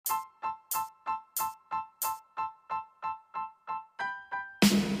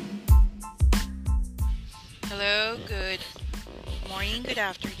Good morning, good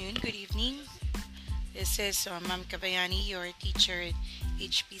afternoon, good evening. This is Ma'am Kabayani, your teacher in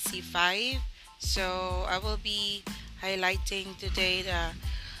HPC 5. So I will be highlighting today the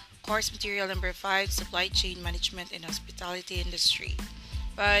course material number 5, Supply Chain Management in Hospitality Industry.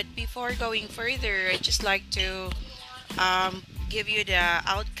 But before going further, I'd just like to give you the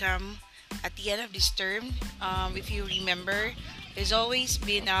outcome at the end of this term. If you remember, there's always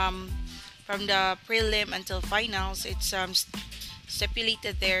been from the prelim until finals, it's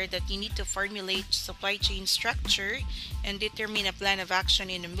stipulated there that you need to formulate supply chain structure and determine a plan of action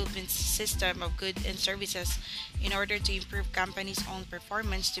in the movement system of goods and services in order to improve company's own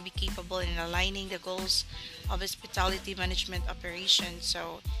performance to be capable in aligning the goals of hospitality management operations.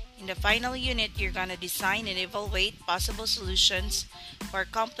 So in the final unit, you're gonna design and evaluate possible solutions for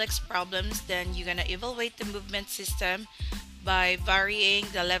complex problems. Then you're gonna evaluate the movement system by varying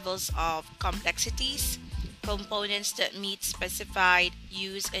the levels of complexities, components that meet specified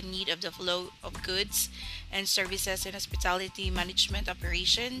use and need of the flow of goods and services in hospitality management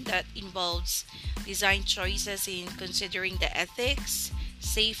operation that involves design choices in considering the ethics,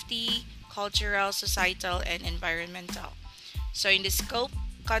 safety, cultural, societal, and environmental. So in the scope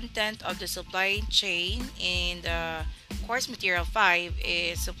content of the supply chain in the course material 5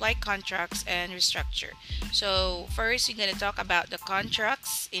 is supply contracts and restructure. So first you're going to talk about the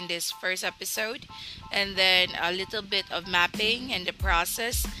contracts in this first episode, and then a little bit of mapping and the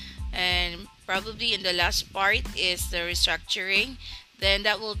process, and probably in the last part is the restructuring. Then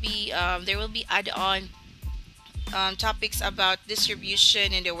that will be there will be add-on topics about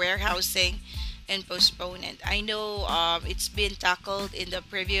distribution and the warehousing and postponement. I know it's been tackled in the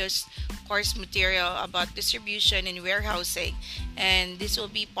previous course material about distribution and warehousing, and this will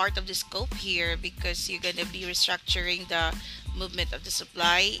be part of the scope here because you're going to be restructuring the movement of the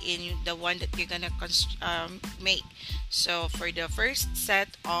supply in the one that you're going to make. So for the first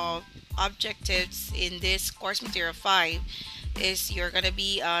set of objectives in this course material 5 is you're going to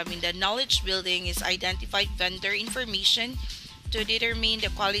be in the knowledge building is identify vendor information to determine the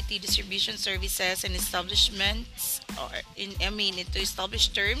quality distribution services and establishments or into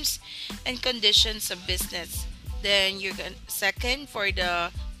established terms and conditions of business. Then you're going second for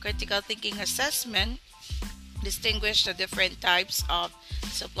the critical thinking assessment, distinguish the different types of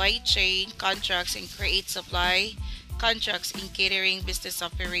supply chain contracts and create supply contracts in catering business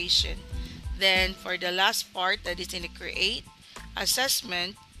operation. Then for the last part, that is in the create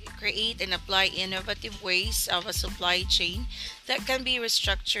assessment, create and apply innovative ways of a supply chain that can be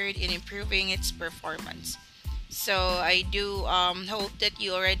restructured in improving its performance. So I do hope that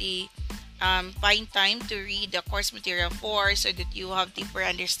you already find time to read the course material 4 so that you have deeper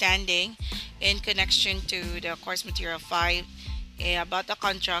understanding in connection to the course material 5 about the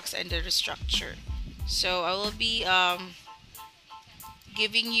contracts and the restructure. So I will be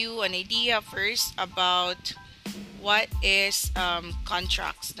giving you an idea first about what is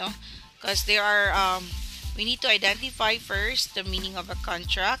contracts, no? Because there are we need to identify first the meaning of a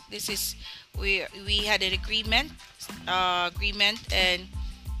contract. This is we had an agreement, and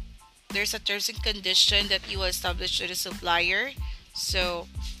there's a terms and condition that you will establish with the supplier. So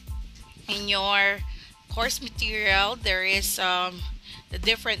in your course material there is the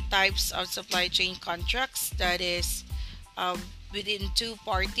different types of supply chain contracts, that is within two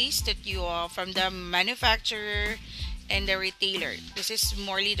parties that you are from the manufacturer and the retailer. This is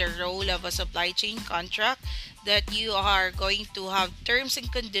morely the role of a supply chain contract, that you are going to have terms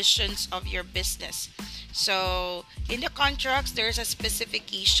and conditions of your business. So in the contracts there's a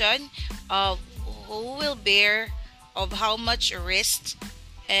specification of who will bear of how much risk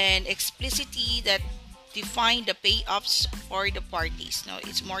and explicitly that define the payoffs for the parties. No,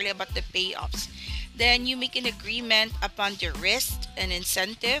 it's more about the payoffs. Then you make an agreement upon the risk and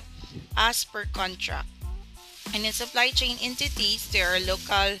incentive as per contract. And in supply chain entities, there are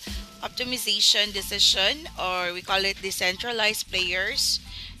local optimization decision, or we call it decentralized players,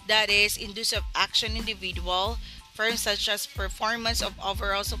 that is induce of action individual firms such as performance of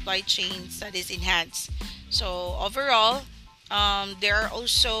overall supply chains that is enhanced. So overall, there are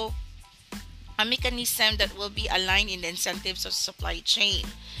also a mechanism that will be aligned in the incentives of supply chain,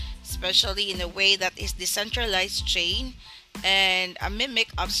 especially in a way that is decentralized chain and a mimic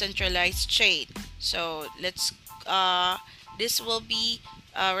of centralized chain. So this will be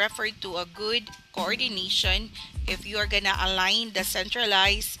referred to a good coordination if you are gonna align the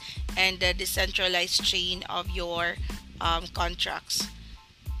centralized and the decentralized chain of your contracts.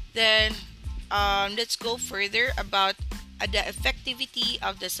 Then let's go further about the effectivity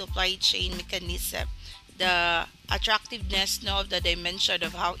of the supply chain mechanism. the attractiveness, no, of the dimension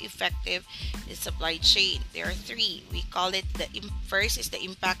of how effective is supply chain. There are three. We call it first is the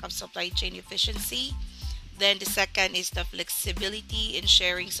impact of supply chain efficiency. Then the second is the flexibility in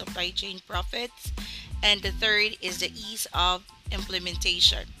sharing supply chain profits. And the third is the ease of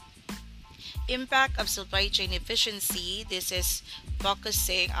implementation. Impact of supply chain efficiency. This is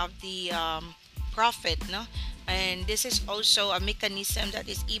focusing of the profit, no, and this is also a mechanism that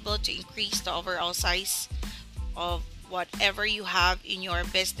is able to increase the overall size of whatever you have in your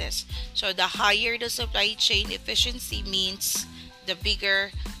business. So the higher the supply chain efficiency means the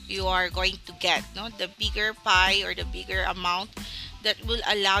bigger you are going to get, no, the bigger pie or the bigger amount that will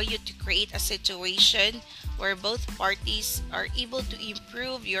allow you to create a situation where both parties are able to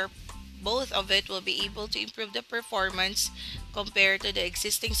improve your both of it will be able to improve the performance compared to the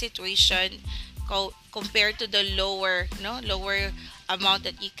existing situation, compared to the lower amount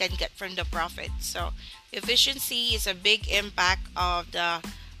that you can get from the profit. So efficiency is a big impact of the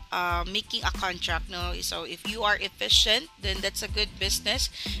making a contract, no. So if you are efficient, then that's a good business,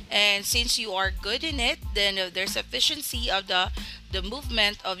 and since you are good in it, then there's efficiency of the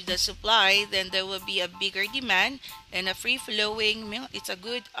movement of the supply, then there will be a bigger demand and a free flowing, it's a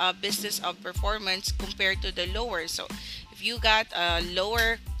good business of performance compared to the lower. So if you got a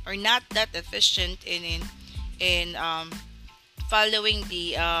lower or not that efficient in following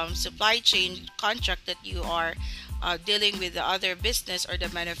the supply chain contract that you are dealing with the other business or the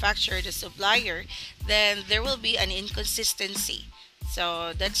manufacturer, the supplier, then there will be an inconsistency.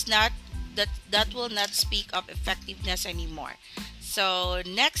 So that will not speak of effectiveness anymore. So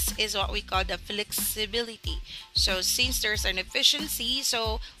next is what we call the flexibility. So since there's an efficiency,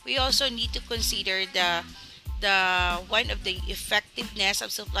 so we also need to consider the one of the effectiveness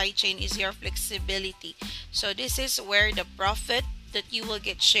of supply chain is your flexibility. So this is where the profit that you will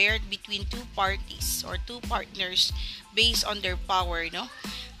get shared between two parties or two partners based on their power, no.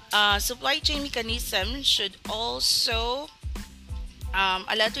 Supply chain mechanism should also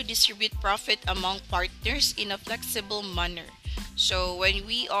allow to distribute profit among partners in a flexible manner. So when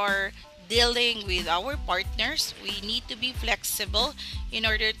we are dealing with our partners, we need to be flexible in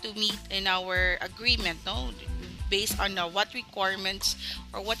order to meet in our agreement, no, based on what requirements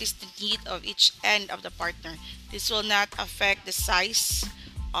or what is the need of each end of the partner. This will not affect the size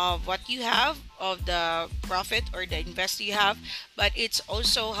of what you have of the profit or the invest you have, but it's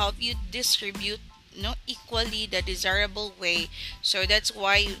also help you distribute, no, equally the desirable way. So that's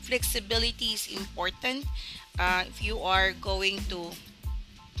why flexibility is important if you are going to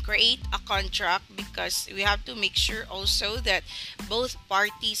create a contract, because we have to make sure also that both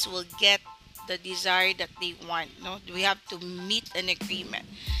parties will get the desire that they want, no, we have to meet an agreement.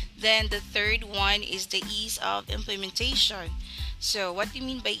 Then the third one is the ease of implementation. So what do you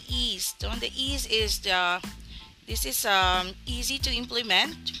mean by ease? So the ease is this is easy to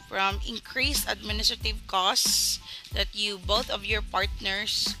implement from increased administrative costs that you both of your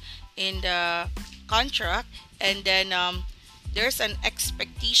partners in the contract, and then there's an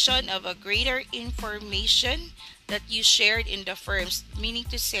expectation of a greater information that you shared in the firms, meaning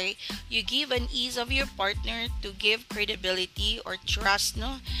to say you give an ease of your partner to give credibility or trust,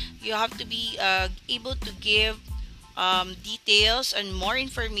 no, you have to be able to give details and more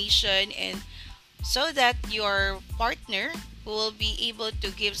information, and so that your partner will be able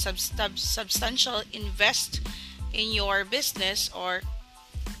to give substantial invest in your business or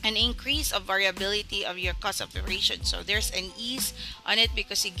an increase of variability of your cost of operation. So there's an ease on it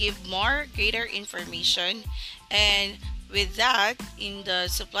because you give more greater information, and with that in the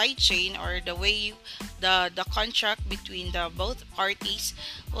supply chain or the way the contract between the both parties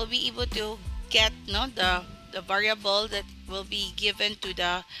will be able to get, no, the variable that will be given to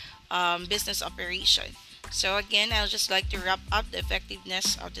the business operation. So again, I'll just like to wrap up the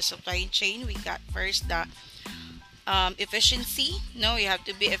effectiveness of the supply chain. We got first the efficiency, no, you have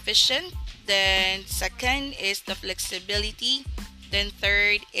to be efficient. Then second is the flexibility. Then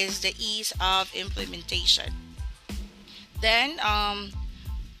third is the ease of implementation. Then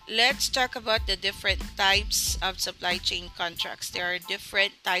let's talk about the different types of supply chain contracts. There are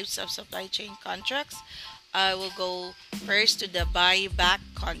different types of supply chain contracts. I will go first to the buyback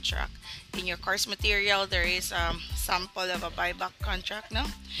contract. In your course material, there is a sample of a buyback contract. No,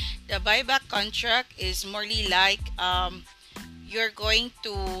 the buyback contract is morely like you're going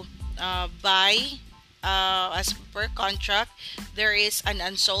to buy as per contract. There is an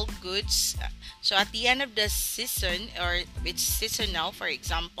unsold goods. So at the end of the season, or it's season now, for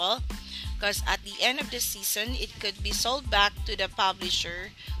example, because at the end of the season, it could be sold back to the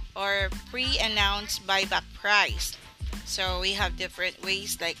publisher or pre-announced buyback price. So we have different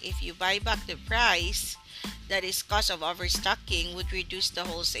ways, like if you buy back the price, that is cost of overstocking would reduce the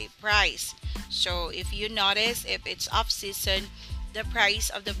wholesale price. So if you notice, if it's off season, the price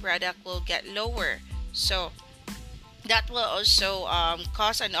of the product will get lower. So that will also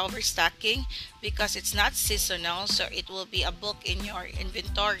cause an overstocking because it's not seasonal, so it will be a book in your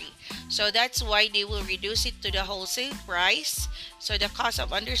inventory. So that's why they will reduce it to the wholesale price, so the cost of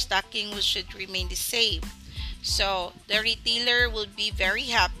understocking should remain the same. So the retailer will be very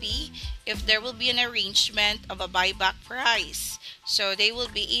happy if there will be an arrangement of a buyback price, so they will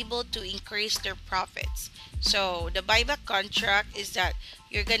be able to increase their profits. So the buyback contract is that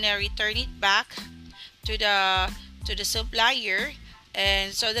you're gonna return it back to the supplier,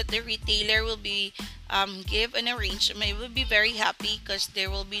 and so that the retailer will be give an arrangement, will be very happy because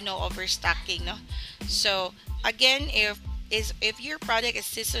there will be no overstocking, no. So again, if your product is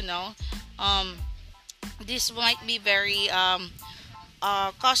seasonal, um this might be very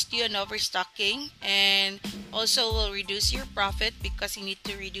cost you an overstocking, and also will reduce your profit because you need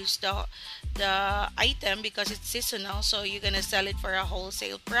to reduce the item because it's seasonal, so you're gonna sell it for a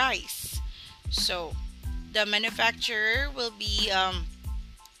wholesale price. So the manufacturer will be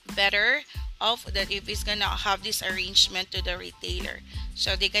better off that if it's gonna have this arrangement to the retailer,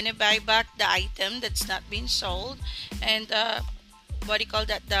 so they're gonna buy back the item that's not being sold, and what do you call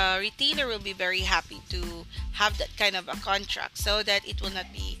that, the retailer will be very happy to have that kind of a contract, so that it will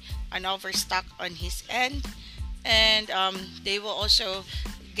not be an overstock on his end, and they will also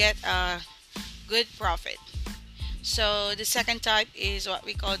get a good profit. So the second type is what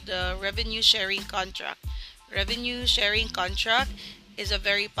we call the revenue sharing contract. Revenue sharing contract is a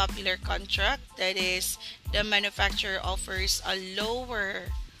very popular contract, that is, the manufacturer offers a lower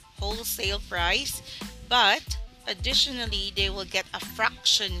wholesale price, but additionally they will get a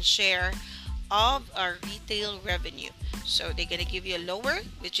fraction share of our retail revenue. So they're gonna give you a lower,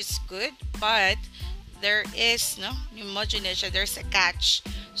 which is good, but there is no imagination, there's a catch.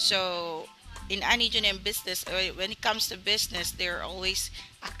 So in any business, when it comes to business, there are always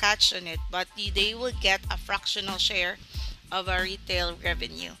a catch on it, but they will get a fractional share of our retail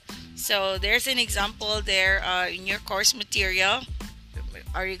revenue. So there's an example there in your course material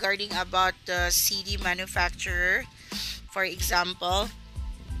regarding about the CD manufacturer. For example,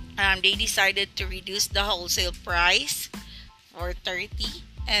 they decided to reduce the wholesale price for 30,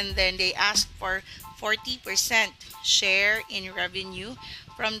 and then they asked for 40% share in revenue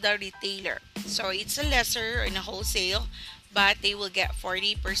from the retailer. So it's a lesser in a wholesale, but they will get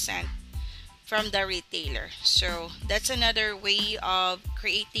 40% from the retailer. So that's another way of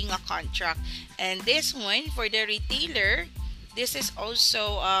creating a contract. And this one for the retailer, this is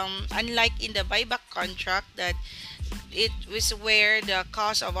also unlike in the buyback contract, that it was where the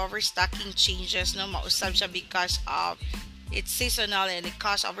cost of overstocking changes, no, mausab siya because of it's seasonal and the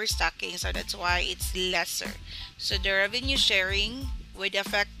cost of overstocking, so that's why it's lesser. So the revenue sharing would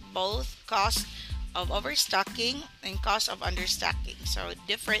affect both cost of overstocking and cost of understocking. So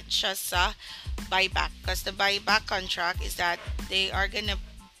different siya sa buyback, because the buyback contract is that they are gonna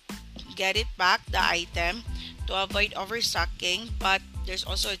get it back the item to avoid overstocking, but there's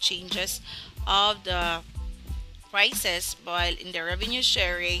also changes of the prices, while in the revenue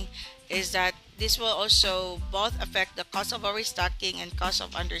sharing is that this will also both affect the cost of overstocking and cost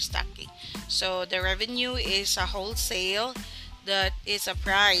of understocking. So the revenue is a wholesale, that is a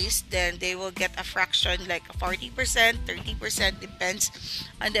price, then they will get a fraction like 40%, 30%, depends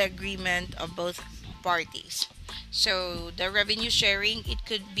on the agreement of both parties. So the revenue sharing, it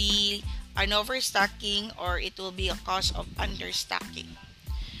could be an overstocking or it will be a cost of understocking.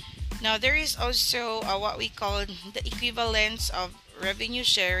 Now there is also what we call the equivalence of revenue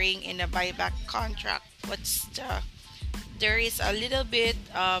sharing in a buyback contract. There is a little bit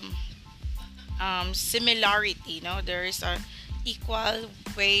similarity. No, there is a equal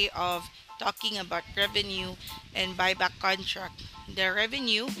way of talking about revenue and buyback contract. The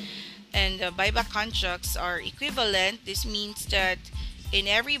revenue and the buyback contracts are equivalent. This means that in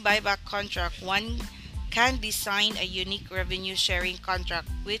every buyback contract, one can design a unique revenue sharing contract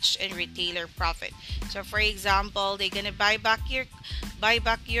which and retailer profit. So for example, they're gonna buy back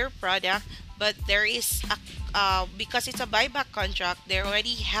your product, but there is a because it's a buyback contract, they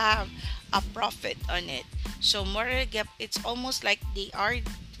already have a profit on it. So more gap, it's almost like they are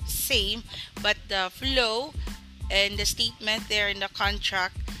same, but the flow and the statement there in the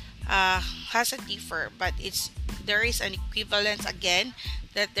contract has a differ, but it's there is an equivalence again,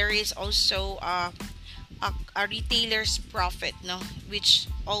 that there is also a retailer's profit, no, which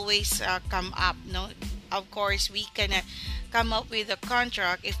always come up, no. Of course we cannot come up with a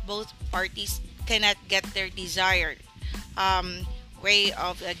contract if both parties cannot get their desired. um, way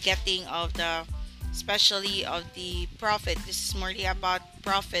of getting of the, especially of the profit. This is more about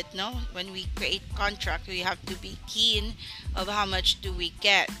profit, no? When we create contract, we have to be keen of how much do we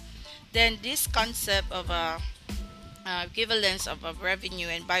get. Then this concept of a equivalence of a revenue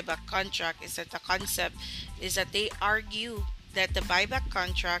and buyback contract is that the concept is that they argue that the buyback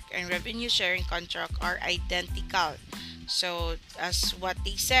contract and revenue sharing contract are identical. So as what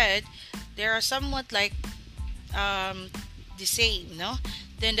they said, they are somewhat like um, the same, no?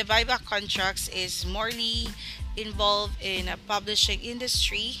 Then the buyback contracts is morely involved in a publishing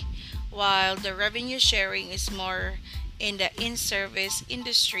industry, while the revenue sharing is more in the in-service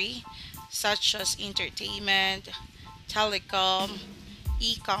industry, such as entertainment, telecom,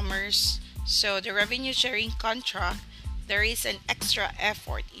 e-commerce. So the revenue sharing contract, there is an extra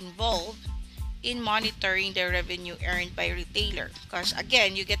effort involved in monitoring the revenue earned by retailer, because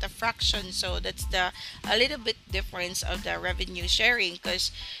again you get a fraction, so that's the a little bit difference of the revenue sharing,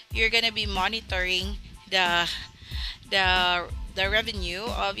 because you're going to be monitoring the the revenue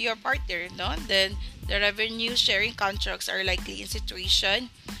of your partner, no? Then the revenue sharing contracts are likely in situation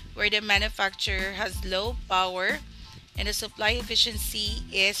where the manufacturer has low power and the supply efficiency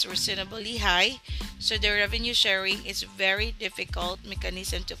is reasonably high, so the revenue sharing is very difficult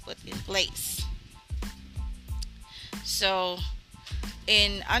mechanism to put in place. So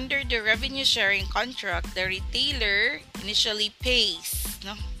in under the revenue sharing contract, the retailer initially pays,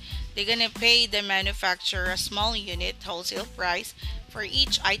 no? They're gonna pay the manufacturer a small unit wholesale price for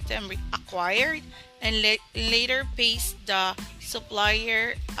each item acquired, and later pays the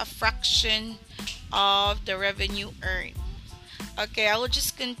supplier a fraction of the revenue earned. Okay, I will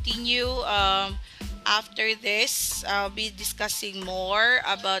just continue. After this, I'll be discussing more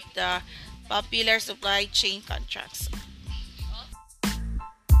about the popular supply chain contracts.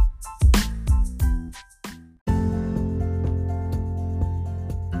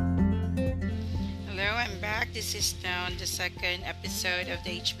 Hello, I'm back. This is now the second episode of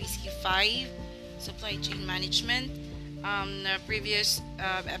the HPC 5 Supply Chain Management. The previous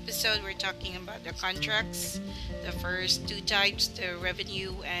episode, we're talking about the contracts, the first two types, the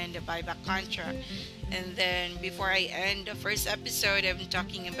revenue and the buyback contract. And then before I end the first episode, I'm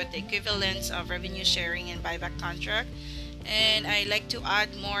talking about the equivalence of revenue sharing and buyback contract. And I like to add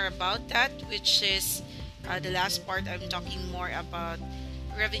more about that, which is the last part. I'm talking more about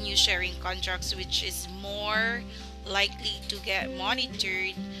revenue sharing contracts, which is more likely to get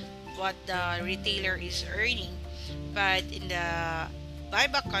monitored what the retailer is earning. But in the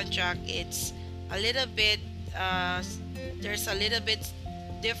buyback contract, it's a little bit uh, there's a little bit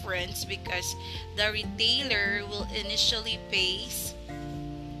difference, because the retailer will initially pays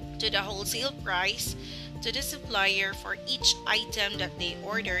to the wholesale price to the supplier for each item that they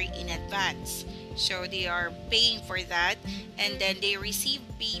order in advance. So they are paying for that, and then they receive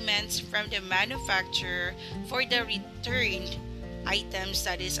payments from the manufacturer for the returned items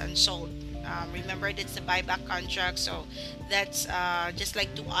that is unsold. Remember, that's the buyback contract, so that's just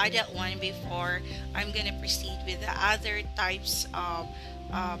like to add that one before I'm gonna proceed with the other types of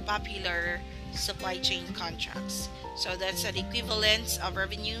popular supply chain contracts. So that's an equivalence of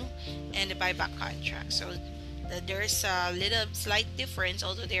revenue and the buyback contract. So there's a little slight difference,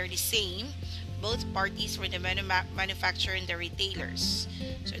 although they're the same. Both parties were the manufacturer and the retailers.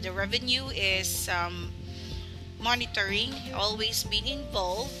 So the revenue is monitoring, always being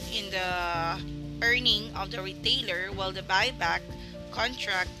involved in the earning of the retailer, while the buyback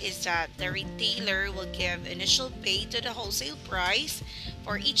contract is that the retailer will give initial pay to the wholesale price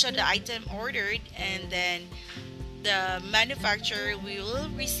for each of the item ordered, and then the manufacturer will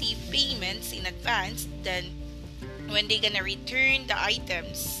receive payments in advance. Then when they're gonna return the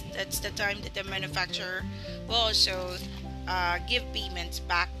items, that's the time that the manufacturer will also give payments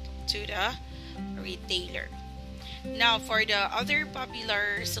back to the retailer. Now, for the other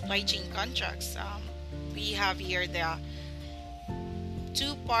popular supply chain contracts, we have here the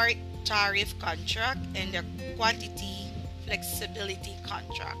two-part tariff contract and the quantity flexibility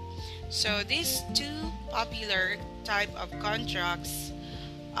contract. So these two popular type of contracts,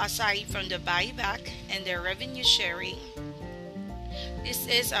 aside from the buyback and the revenue sharing, this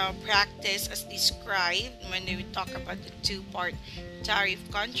is a practice as described when we talk about the two-part tariff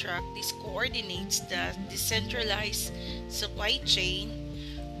contract. This coordinates the decentralized supply chain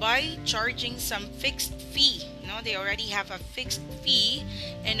by charging some fixed fee. No, they already have a fixed fee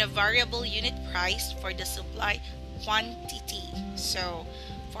and a variable unit price for the supply quantity. So,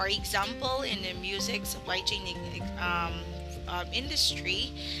 for example, in the music supply chain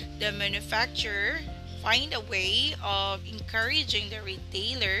industry, the manufacturer find a way of encouraging the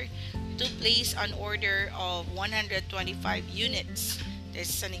retailer to place an order of 125 units. This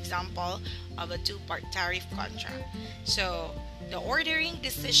is an example of a two-part tariff contract. So the ordering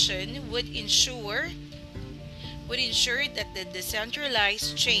decision would ensure that the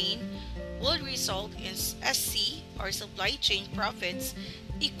decentralized chain will result in SC, or supply chain profits,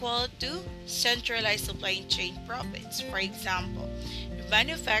 equal to centralized supply chain profits. For example, the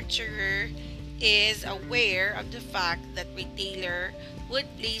manufacturer is aware of the fact that retailer would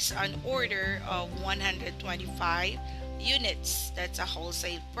place an order of 125 units. That's a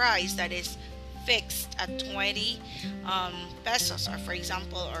wholesale price that is fixed at 20 pesos, or for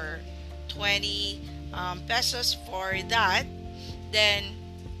example, or 20 pesos for that. Then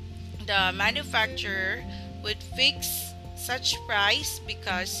the manufacturer would fix such price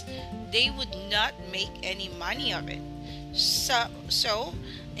because they would not make any money of it. So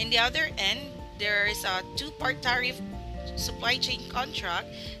in the other end, there is a two-part tariff supply chain contract.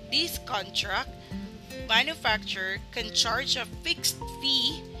 This contract, manufacturer can charge a fixed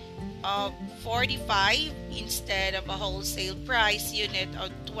fee of 45 instead of a wholesale price unit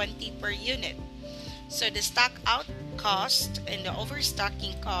of 20 per unit. So the stock out cost and the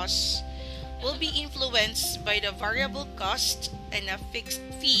overstocking costs will be influenced by the variable cost and a fixed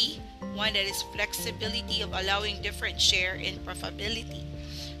fee, one that is flexibility of allowing different share in profitability.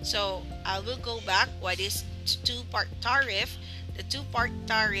 So I will go back. What is two-part tariff? The two-part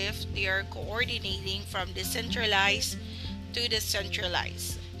tariff, they are coordinating from decentralized to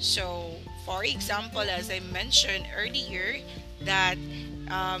decentralized. So for example, as I mentioned earlier, that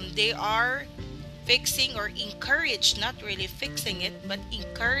they are fixing or encourage, not really fixing it, but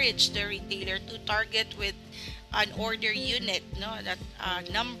encourage the retailer to target with an order unit, no, that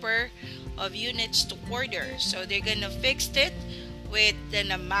number of units to order. So they're gonna fix it with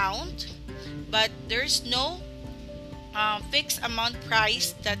an amount, but there's no fixed amount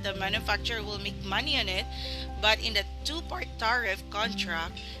price that the manufacturer will make money on it. But in the two-part tariff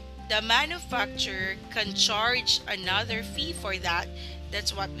contract, the manufacturer can charge another fee for that.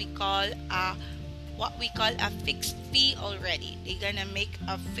 That's what we call a fixed fee already. They're gonna make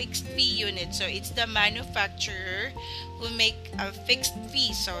a fixed fee unit. So it's the manufacturer who make a fixed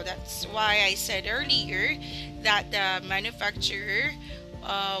fee. So that's why I said earlier that the manufacturer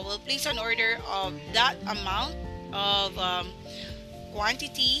will place an order of that amount of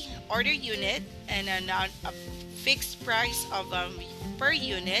quantity order unit and a fixed price of per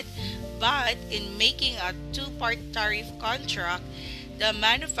unit. But in making a two-part tariff contract, the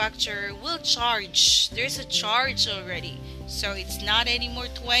manufacturer will charge. There's a charge already. So it's not anymore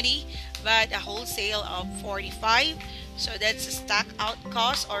 20, but a wholesale of 45. So that's a stock out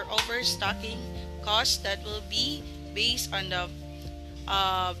cost or overstocking cost that will be based on the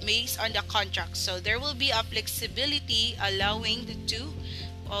contract. So there will be a flexibility allowing the two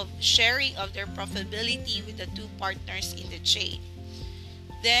of sharing of their profitability with the two partners in the chain.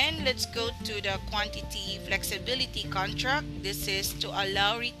 Then let's go to the quantity flexibility contract. This is to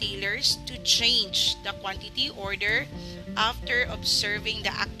allow retailers to change the quantity order after observing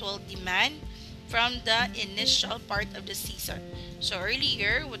the actual demand from the initial part of the season. So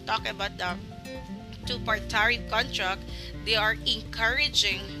earlier we talked about the two-part tariff contract. They are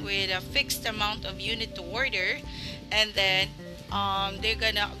encouraging with a fixed amount of unit to order, and then they're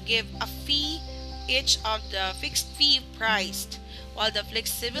gonna give a fee, each of the fixed fee priced. While the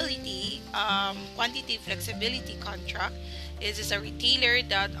flexibility, quantity flexibility contract is a retailer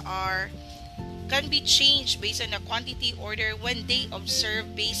that can be changed based on the quantity order when they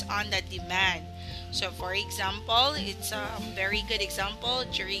observe based on the demand. So for example, it's a very good example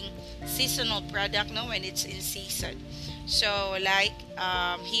during seasonal product, no, when it's in season. So like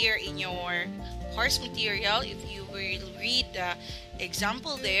here in your course material, if you will read the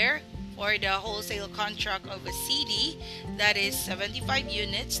example there, or the wholesale contract of a CD that is 75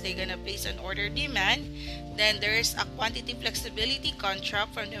 units, they're gonna place an order demand. Then there's a quantity flexibility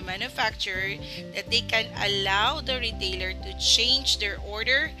contract from the manufacturer that they can allow the retailer to change their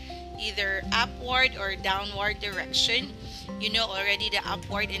order either upward or downward direction. You know already the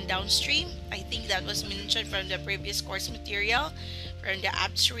upward and downstream. I think that was mentioned from the previous course material, from the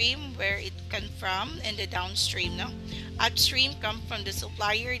upstream where it comes from, and the downstream, no? Upstream comes from the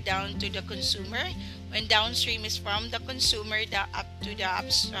supplier down to the consumer, when downstream is from the consumer up to the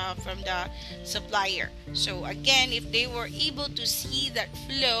from the supplier. So again, if they were able to see that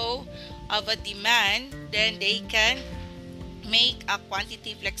flow of a demand, then they can make a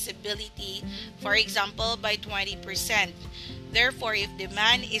quantity flexibility, for example, by 20%. Therefore, if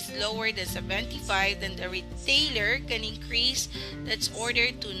demand is lower than 75, then the retailer can increase that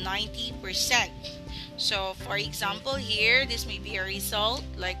order to 90%. So for example, here this may be a result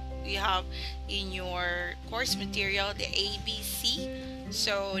like we have in your course material the ABC.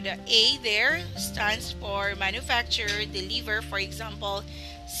 So the A there stands for manufacturer deliver, for example,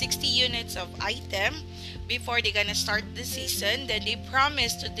 60 units of item before they're gonna start the season. Then they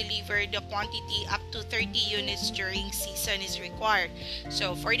promise to deliver the quantity up to 30 units during season is required.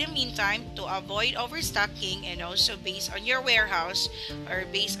 So for the meantime, to avoid overstocking, and also based on your warehouse or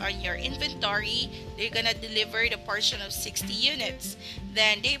based on your inventory, they're gonna deliver the portion of 60 units.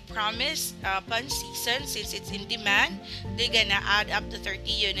 Then they promise upon season, since it's in demand, they're gonna add up to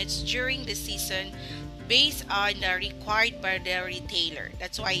 30 units during the season based on the required by the retailer.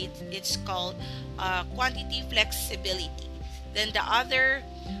 That's why it's called quantity flexibility. Then the other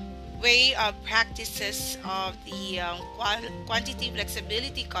way of practices of the quantity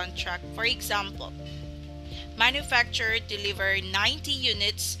flexibility contract, for example, manufacturer deliver 90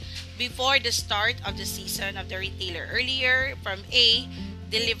 units before the start of the season of the retailer. Earlier from A,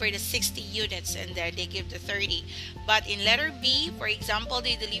 deliver the 60 units and then they give the 30. But in letter B, for example,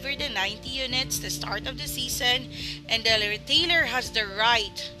 they deliver the 90 units the start of the season, and the retailer has the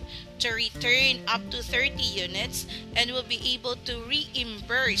right to return up to 30 units and will be able to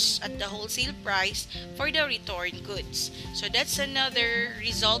reimburse at the wholesale price for the returned goods. So that's another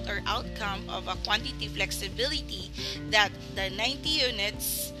result or outcome of a quantity flexibility, that the 90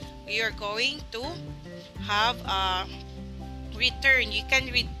 units you're going to have a return. You can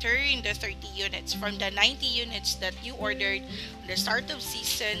return the 30 units from the 90 units that you ordered on the start of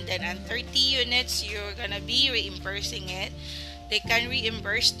season. Then on 30 units you're gonna be reimbursing it. They can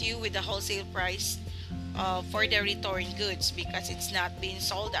reimburse you with the wholesale price for the returned goods because it's not being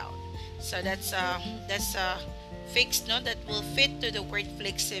sold out. So that's a fixed note that will fit to the word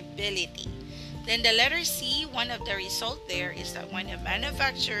flexibility. Then the letter C, one of the result there is that when a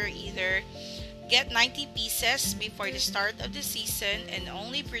manufacturer either get 90 pieces before the start of the season and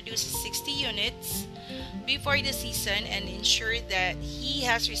only produces 60 units before the season and ensure that he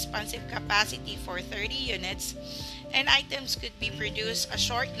has responsive capacity for 30 units, and items could be produced a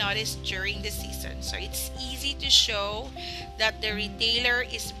short notice during the season. So it's easy to show that the retailer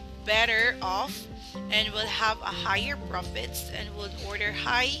is better off and will have a higher profits and would order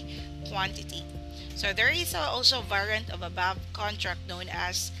high quantity. So there is also a variant of above contract known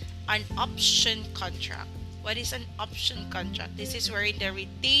as an option contract. What is an option contract? This is where the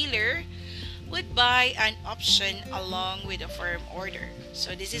retailer would buy an option along with a firm order.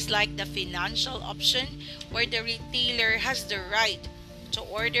 So this is like the financial option, where the retailer has the right to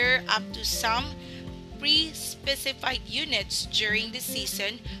order up to some pre-specified units during the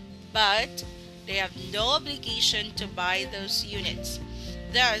season, but they have no obligation to buy those units.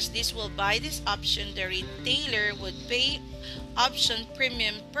 Thus, this will buy this option, the retailer would pay option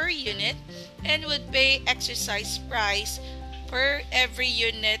premium per unit and would pay exercise price per every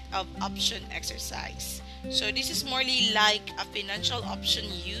unit of option exercise. So this is more like a financial option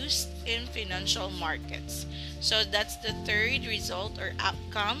used in financial markets. So that's the third result or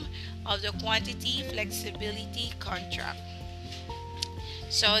outcome of the quantity flexibility contract.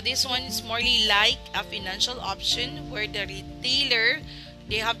 So this one is more like a financial option where the retailer,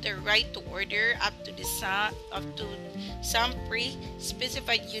 they have the right to order up to some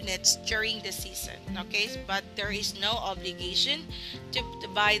pre-specified units during the season. Okay, but there is no obligation to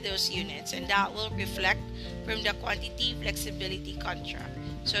buy those units, and that will reflect from the quantity flexibility contract.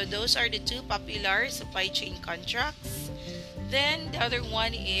 So those are the two popular supply chain contracts. Then the other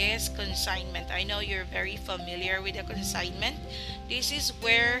one is consignment. I know you're very familiar with the consignment. This is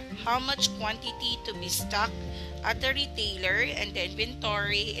where how much quantity to be stocked at the retailer, and the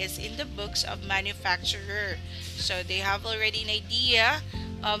inventory is in the books of manufacturer. So they have already an idea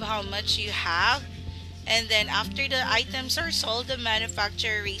of how much you have, and then after the items are sold, the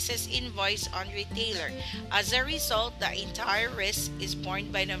manufacturer raises invoice on retailer. As a result, the entire risk is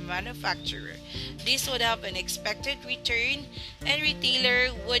borne by the manufacturer. This would have an expected return, and retailer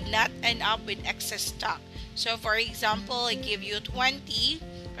would not end up with excess stock. So for example, I give you 20,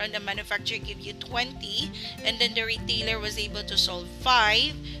 or the manufacturer give you 20, and then the retailer was able to sell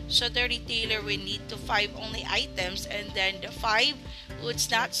 5, so the retailer will need to 5 only items, and then the 5 goods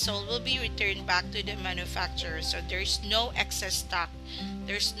not sold will be returned back to the manufacturer. So there's no excess stock.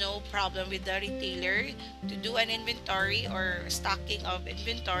 There's no problem with the retailer to do an inventory or stocking of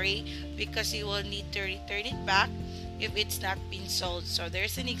inventory, because he will need to return it back if it's not been sold. So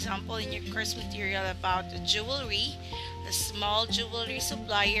there's an example in your course material about the jewelry, a small jewelry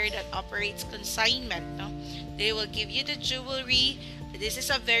supplier that operates consignment. No? They will give you the jewelry. This is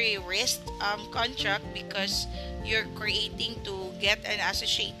a very risk contract, because you're creating to get and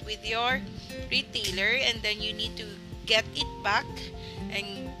associate with your retailer, and then you need to get it back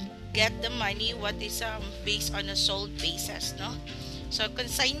and get the money what is based on a sold basis, no? So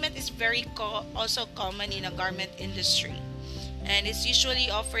consignment is very also common in a garment industry, and it's usually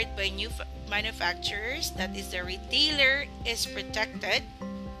offered by new manufacturers. That is, the retailer is protected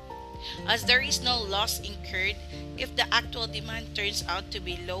as there is no loss incurred if the actual demand turns out to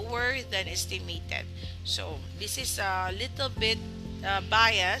be lower than estimated. So this is a little bit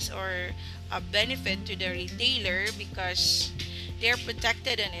bias or a benefit to the retailer because they're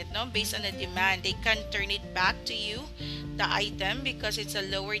protected on it, no, based on the demand. They can turn it back to you, the item, because it's a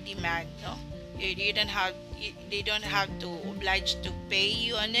lower demand, no. You don't have they don't have to oblige to pay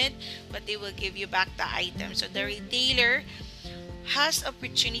you on it, but they will give you back the item. So the retailer has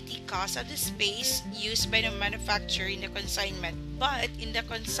opportunity cost of the space used by the manufacturer in the consignment. But in the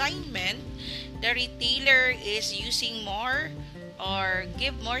consignment, the retailer is using more or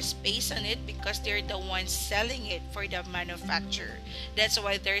give more space on it because they're the ones selling it for the manufacturer. That's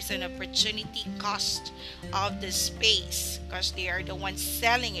why there's an opportunity cost of the space because they are the ones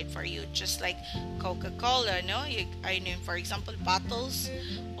selling it for you, just like Coca-Cola, no? I know, for example, bottles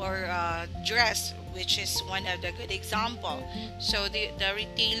or dress, which is one of the good example. So the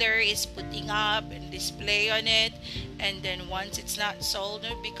retailer is putting up and display on it, and then once it's not sold,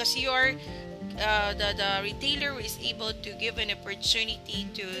 because you're the retailer is able to give an opportunity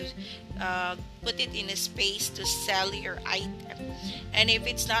to put it in a space to sell your item. And if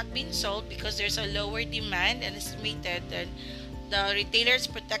it's not been sold because there's a lower demand and estimated, then the retailer is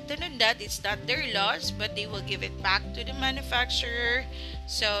protected on that. It's not their loss, but they will give it back to the manufacturer.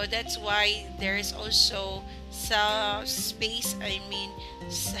 So that's why there is also space,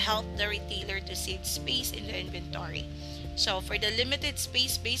 help the retailer to save space in the inventory. So for the limited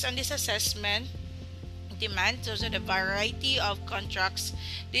space based on this assessment demand, those are the variety of contracts.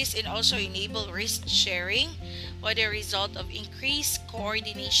 This and also enable risk sharing or the result of increased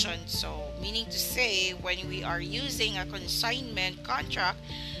coordination. So meaning to say, when we are using a consignment contract,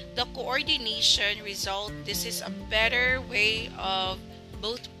 the coordination result, this is a better way of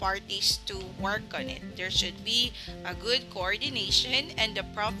both parties to work on it. There should be a good coordination, and the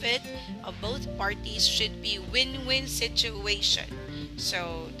profit of both parties should be win-win situation.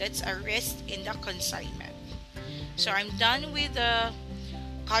 So that's a risk in the consignment. So I'm done with the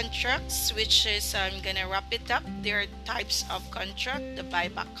contracts, which is I'm gonna wrap it up. There are types of contract: the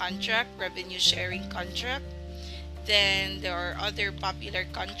buyback contract, revenue sharing contract. Then there are other popular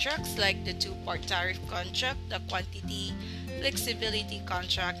contracts like the two-part tariff contract, the quantity flexibility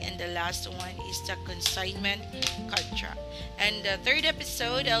contract, and the last one is the consignment contract. And the third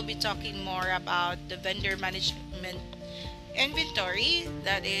episode, I'll be talking more about the vendor management inventory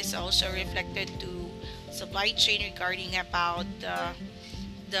that is also reflected to supply chain regarding about the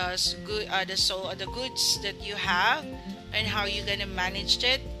goods that you have and how you're gonna manage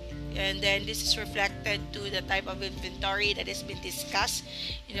it. And then this is reflected to the type of inventory that has been discussed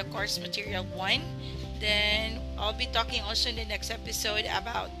in the course material 1. Then I'll be talking also in the next episode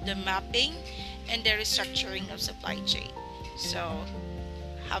about the mapping and the restructuring of supply chain. So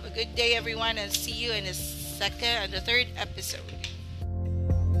have a good day, everyone, and see you in the third episode.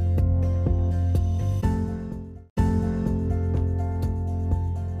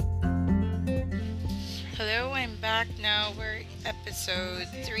 Hello, I'm back now. We're episode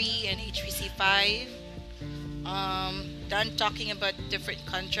 3 and HPC 5. Done talking about different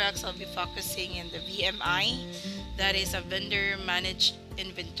contracts. I'll be focusing in the VMI, that is a vendor managed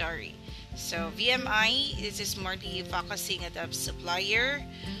inventory. So VMI is smartly focusing at the supplier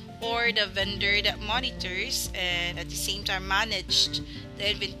or the vendor that monitors and at the same time managed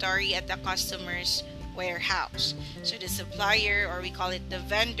the inventory at the customer's warehouse. So the supplier, or we call it the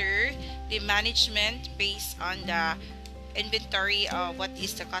vendor, the management based on the inventory of what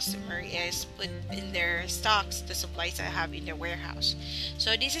is the customer is put in their stocks, the supplies that have in their warehouse.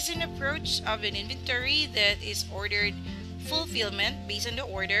 So this is an approach of an inventory that is ordered fulfillment based on the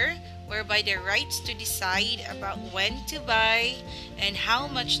order, whereby the rights to decide about when to buy and how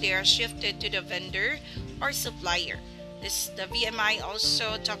much they are shifted to the vendor or supplier. The VMI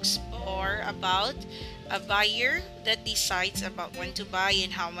also talks more about a buyer that decides about when to buy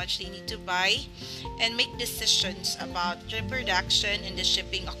and how much they need to buy and make decisions about the production and the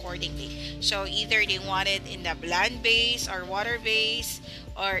shipping accordingly. So either they want it in the land base or water base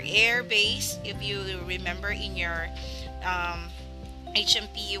or air base. If you remember in your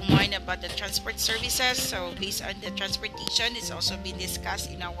HMP 1 about the transport services, so based on the transportation, it's also been discussed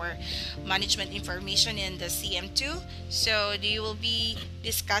in our management information in the CM2. So they will be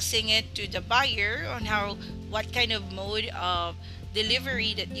discussing it to the buyer on what kind of mode of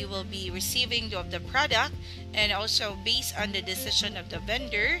delivery that you will be receiving of the product, and also based on the decision of the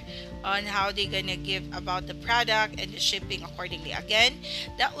vendor on how they're gonna give about the product and the shipping accordingly. Again,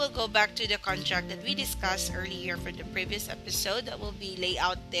 that will go back to the contract that we discussed earlier from the previous episode that will be laid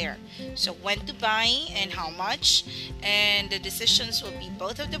out there. So when to buy and how much, and the decisions will be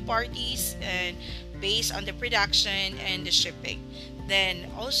both of the parties and based on the production and the shipping.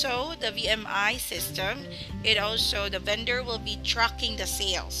 Then also the VMI system, it also the vendor will be tracking the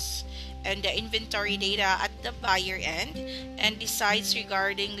sales and the inventory data at the buyer end and decides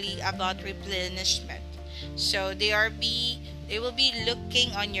regardingly about replenishment. So they will be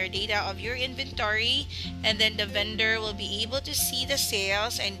looking on your data of your inventory, and then the vendor will be able to see the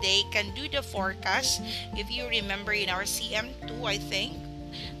sales and they can do the forecast. If you remember in our CM2, I think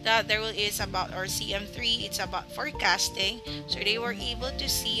that there is about, or CM3, it's about forecasting. So they were able to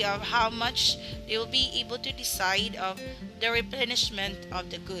see of how much they will be able to decide of the replenishment of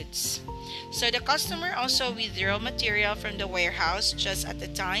the goods. So the customer also withdraw material from the warehouse just at the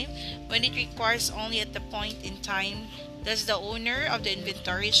time when it requires only at the point in time does the owner of the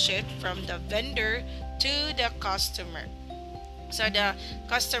inventory ship from the vendor to the customer. So the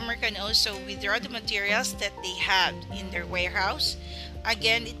customer can also withdraw the materials that they have in their warehouse.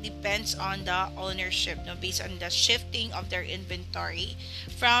 Again, it depends on the ownership, no, based on the shifting of their inventory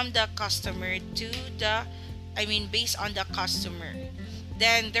from the customer to based on the customer.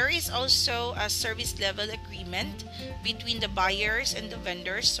 Then there is also a service level agreement between the buyers and the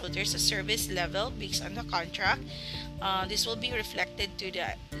vendors. So there's a service level based on the contract. This will be reflected to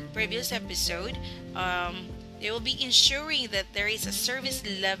the previous episode. They will be ensuring that there is a service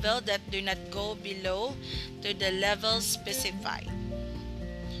level that do not go below to the level specified.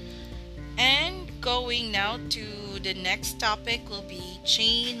 And going now to the next topic will be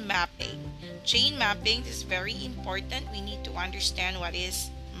chain mapping. Chain mapping is very important. We need to understand what is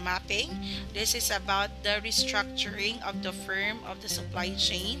mapping. This is about the restructuring of the firm of the supply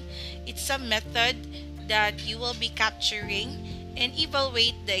chain. It's a method that you will be capturing and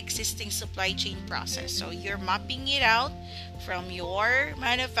evaluate the existing supply chain process. So you're mapping it out from your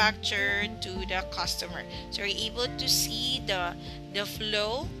manufacturer to the customer. So you're able to see the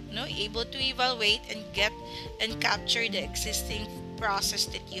flow, able to evaluate and get and capture the existing process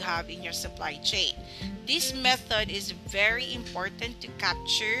that you have in your supply chain. This method is very important to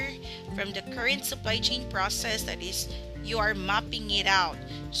capture from the current supply chain process, that is you are mapping it out.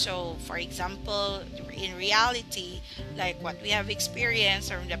 So for example, in reality, like what we have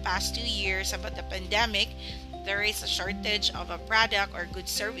experienced from the past 2 years about the pandemic, there is a shortage of a product or good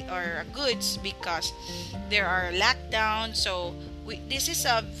service or goods because there are lockdowns. So this is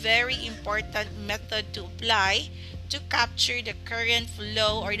a very important method to apply to capture the current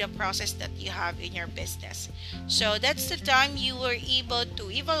flow or the process that you have in your business. So that's the time you were able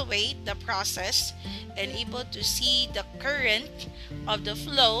to evaluate the process and able to see the current of the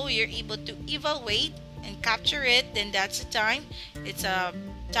flow. You're able to evaluate and capture it. Then that's the time it's a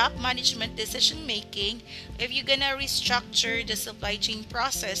top management decision making. If you're gonna restructure the supply chain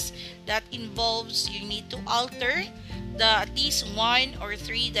process, that involves you need to alter the at least 1 or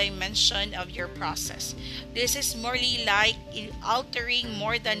 3 dimension of your process. This is morely like in altering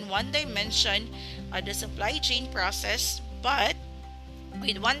more than 1 dimension of the supply chain process, but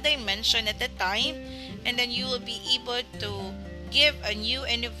with 1 dimension at a time, and then you will be able to give a new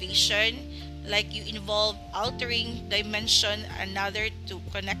innovation, like you involve altering dimension another to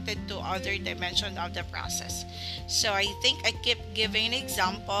connected to other dimension of the process. So I think I keep giving an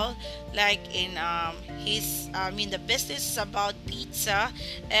example, like in the business is about pizza,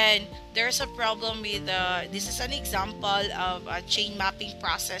 and there's a problem with this is an example of a chain mapping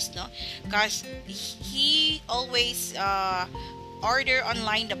process, because he always order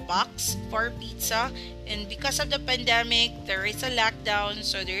online the box for pizza, and because of the pandemic there is a lockdown,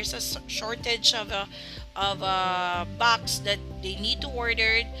 so there's a shortage of a box that they need to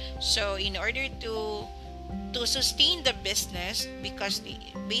order. So in order to sustain the business, because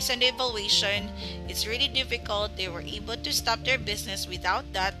based on the evaluation it's really difficult, they were able to stop their business without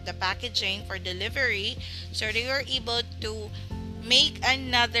that the packaging for delivery. So they were able to make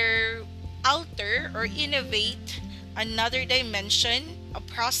another alter or innovate another dimension of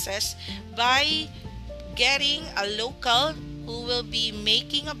process by getting a local who will be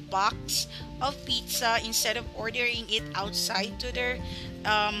making a box of pizza instead of ordering it outside to their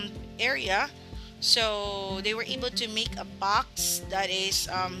area. So they were able to make a box that is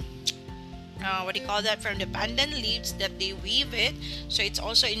what do you call that, from the pandan leaves that they weave it, so it's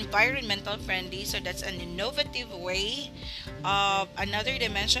also environmental friendly. So that's an innovative way of another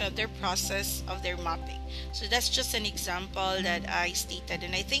dimension of their process of their mapping. So that's just an example that I stated,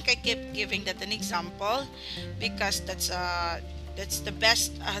 and I think I keep giving that an example because that's the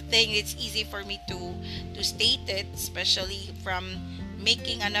best thing. It's easy for me to state it, especially from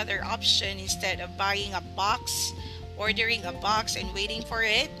making another option instead of buying a box, ordering a box and waiting for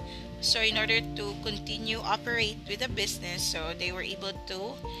it. So in order to continue operate with the business, so they were able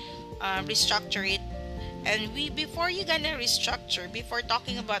to restructure it. And we, before you gonna restructure, before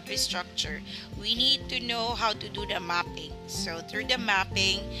talking about restructure, we need to know how to do the mapping. So through the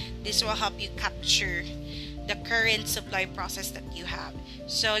mapping, this will help you capture the current supply process that you have.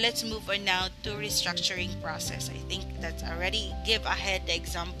 So let's move on now to restructuring process. I think that's already give ahead the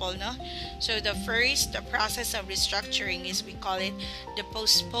example, no? So the process of restructuring is, we call it the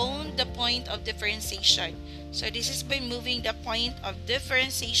postpone the point of differentiation. So this is by moving the point of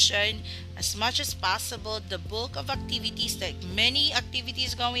differentiation as much as possible. The bulk of activities, like many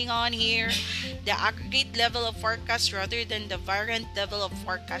activities going on here, the aggregate level of forecast rather than the variant level of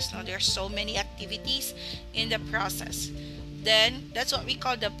forecast. Now there are so many activities in the process. Then that's what we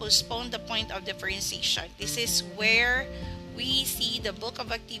call the postpone the point of differentiation. This is where we see the bulk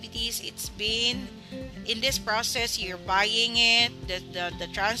of activities. It's been in this process, you're buying it, the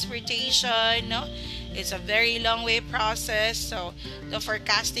transportation, no? It's a very long way process. So the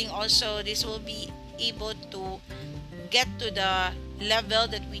forecasting also, this will be able to get to the level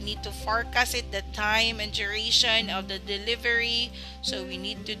that we need to forecast it, the time and duration of the delivery. So we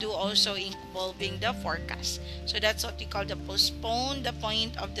need to do also involving the forecast. So that's what we call the postpone the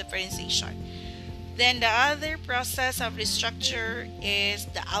point of differentiation. Then the other process of restructure is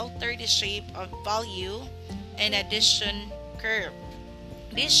the alter the shape of value and addition curve.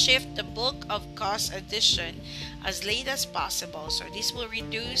 This shift the bulk of cost addition as late as possible. So this will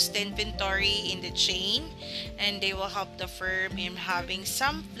reduce the inventory in the chain, and they will help the firm in having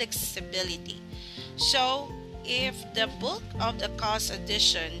some flexibility. So if the bulk of the cost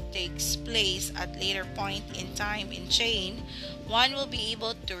addition takes place at later point in time in chain, one will be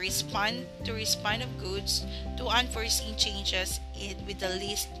able to respond of goods to unforeseen changes with the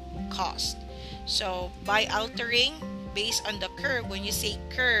least cost. So by altering based on the curve, when you say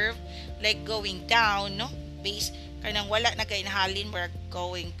curve, like going down, no? Based kanang wala na kay nahalin, we're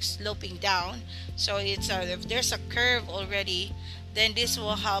going sloping down. So it's if there's a curve already, then this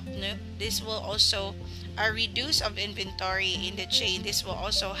will help. No? This will also a reduce of inventory in the chain. This will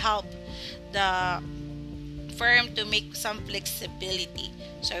also help the firm to make some flexibility.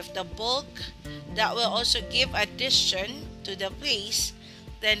 So if the bulk, that will also give addition to the place,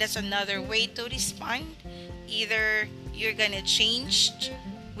 then that's another way to respond. Either you're gonna change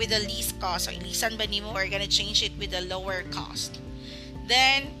with the least cost, so ilisan ba nimo, or gonna change it with a lower cost.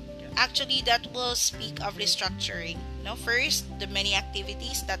 Then actually that will speak of restructuring. No, first the many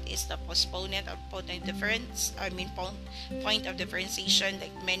activities, that is the postponement of point of differentiation,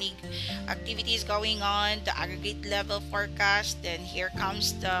 like many activities going on, the aggregate level forecast. Then here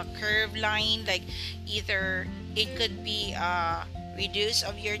comes the curve line, like either it could be reduce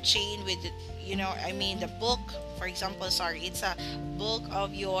of your chain with the bulk, for example, it's a bulk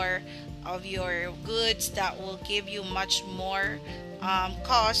of your goods that will give you much more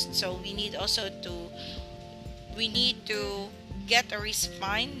cost. So we need to get a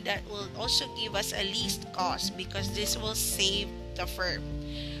response that will also give us a least cost, because this will save the firm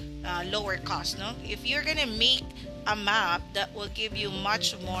lower cost. No, if you're gonna make a map that will give you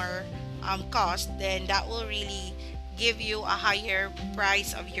much more cost, then that will really give you a higher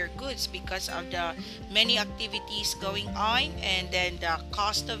price of your goods because of the many activities going on, and then the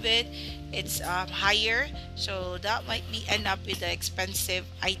cost of it's higher. So that might be end up with the expensive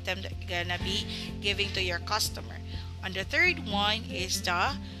item that you're gonna be giving to your customer. And the third one is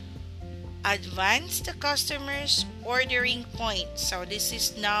the advance the customer's ordering point. So this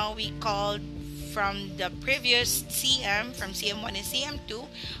is now we called from the previous CM, from CM1 and CM2,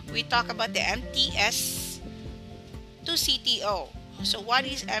 we talk about the MTS to CTO. So what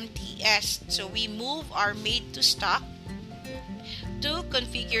is MTS? So we move our made to stock to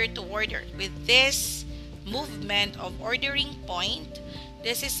configure to order. With this movement of ordering point,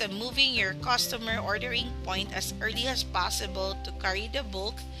 this is moving your customer ordering point as early as possible to carry the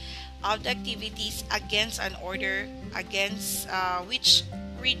bulk of the activities against an order, against which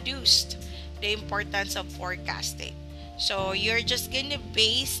reduced the importance of forecasting. So you're just gonna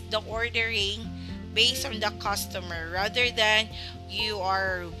base the ordering based on the customer, rather than you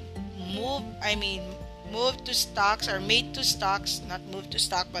are move to stocks or made to stocks, not move to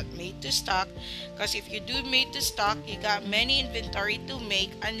stock but made to stock, because if you do made to stock, you got many inventory to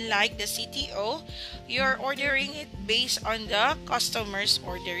make. Unlike the CTO, you're ordering it based on the customer's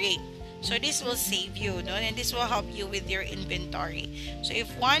ordering. So this will save you, no? And this will help you with your inventory. So if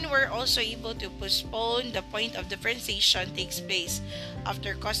one were also able to postpone, the point of differentiation takes place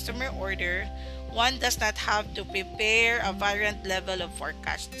after customer order, one does not have to prepare a variant level of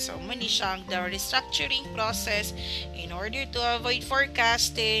forecast. So muna siyang the restructuring process in order to avoid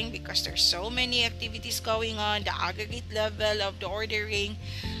forecasting, because there's so many activities going on, the aggregate level of the ordering.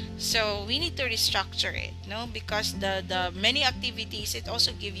 So we need to restructure it, no? Because the many activities, it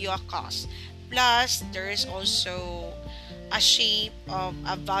also give you a cost. Plus, there is also a shape of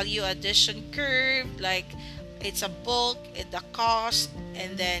a value addition curve, like it's a bulk, the cost,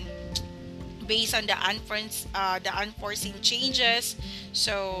 and then based on the unforeseen changes.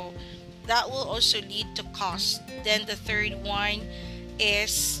 So that will also lead to cost. Then the third one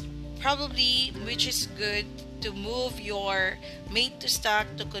is probably, which is good, to move your made to stock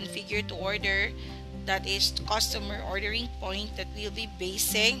to configure to order. That is customer ordering point, that will be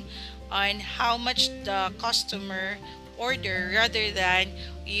basing on how much the customer order, rather than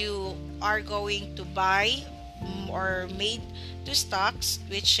you are going to buy or made to stocks,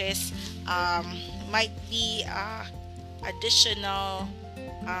 which is might be additional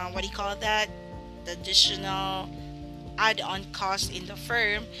what do you call that, the additional add-on cost in the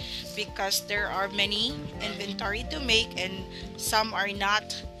firm, because there are many inventory to make and some are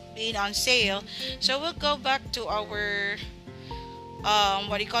not being on sale. So we'll go back to our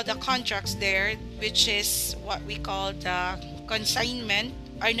what do you call the contracts there, which is what we call the consignment.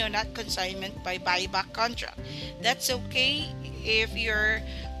 I know, not consignment, by buyback contract. That's okay if you're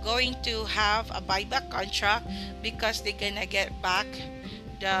going to have a buyback contract, because they're gonna get back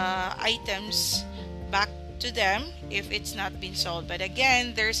the items back to them if it's not been sold. But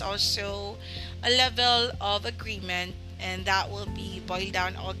again, there's also a level of agreement, and that will be boiled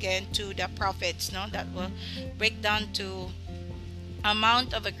down again to the profits, no? That will break down to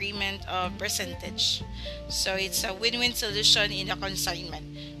amount of agreement of percentage. So it's a win-win solution in the consignment.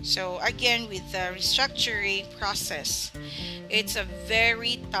 So again, with the restructuring process, it's a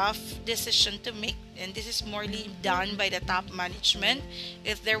very tough decision to make, and this is morely done by the top management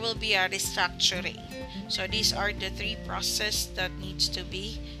if there will be a restructuring. So these are the three processes that needs to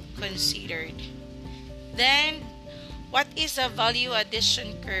be considered. Then, what is a value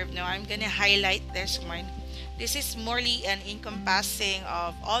addition curve? Now I'm gonna highlight this one. This is morely an encompassing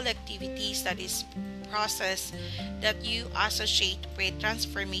of all activities, that is process that you associate with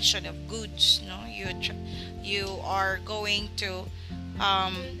transformation of goods. No, you are going to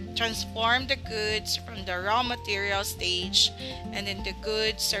transform the goods from the raw material stage, and then the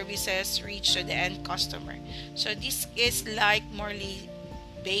goods, services reach to the end customer. So this is like morely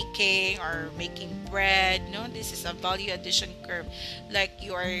baking or making bread. No, this is a value addition curve, like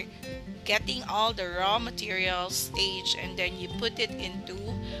you are getting all the raw materials stage, and then you put it into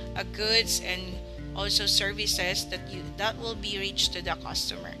a goods and also services that will be reached to the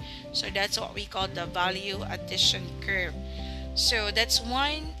customer. So that's what we call the value addition curve. So that's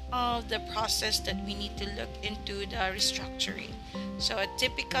one of the process that we need to look into the restructuring. So a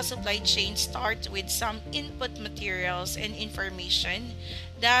typical supply chain starts with some input materials and information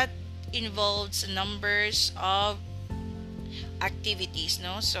that involves numbers of activities,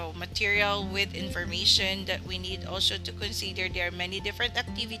 no? So material with information that we need also to consider. There are many different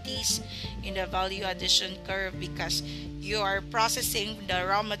activities in the value addition curve, because you are processing the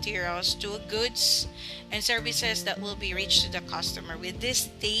raw materials to goods and services that will be reached to the customer. With this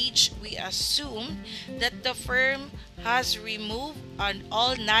stage, we assume that the firm has removed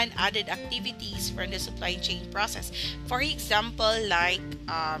all non-added activities from the supply chain process. For example, like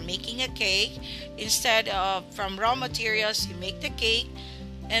making a cake. Instead of from raw materials, you make the cake,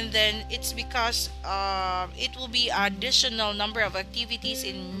 and then it's because it will be additional number of activities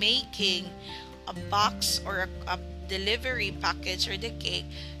in making a box or a delivery package for the cake.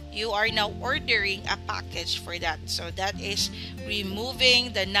 You are now ordering a package for that. So that is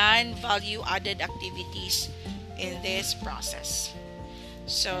removing the non-value added activities in this process.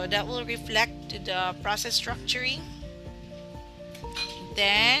 So that will reflect to the process structuring.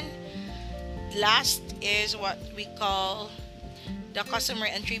 Then last is what we call the customer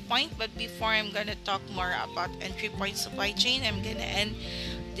entry point. But before I'm gonna talk more about entry point supply chain, I'm gonna end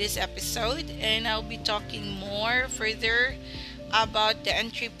this episode, and I'll be talking more further about the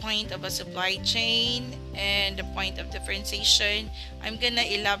entry point of a supply chain and the point of differentiation. I'm gonna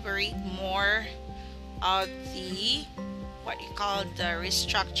elaborate more of the what you call the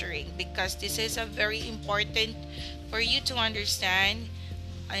restructuring, because this is a very important for you to understand.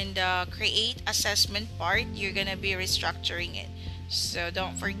 And create assessment part, you're gonna be restructuring it. So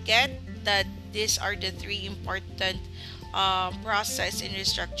don't forget that these are the three important process in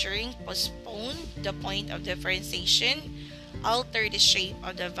restructuring: postpone the point of differentiation, alter the shape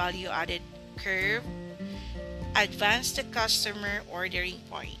of the value added curve, advance the customer ordering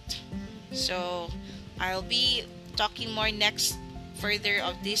point. So I'll be talking more next further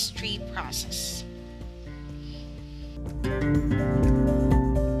of these three process.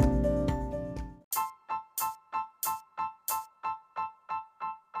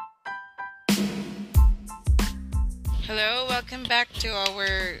 Hello, welcome back to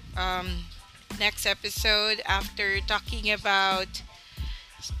our next episode after talking about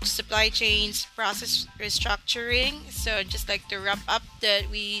supply chains process restructuring. So I'd just like to wrap up that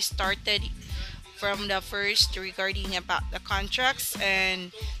we started from the first regarding about the contracts,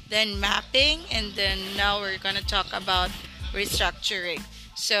 and then mapping, and then now we're gonna talk about restructuring.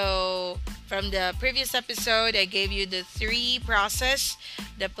 So from the previous episode, I gave you the three process: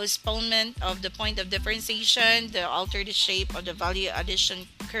 the postponement of the point of differentiation, the alter the shape of the value addition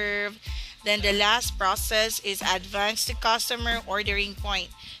curve, then the last process is advance the customer ordering point.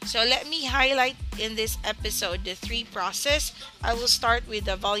 So let me highlight in this episode the three process. I will start with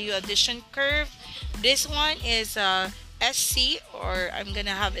the value addition curve. This one is SC, or I'm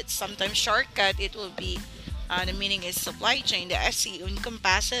gonna have it sometimes shortcut. It will be the meaning is supply chain. The SC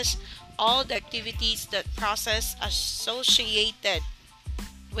encompasses all the activities that process associated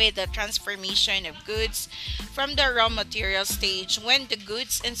with the transformation of goods from the raw material stage when the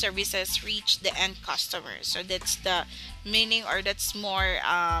goods and services reach the end customer. So that's the meaning, or that's more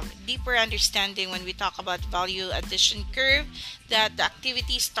deeper understanding when we talk about value addition curve, that the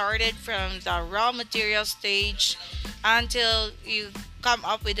activity started from the raw material stage until you come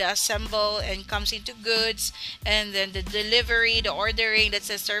up with the assemble and comes into goods, and then the delivery, the ordering, that's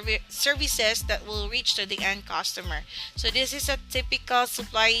the services that will reach to the end customer. So this is a typical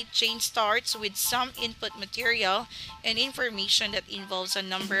supply chain, starts with some input material and information that involves a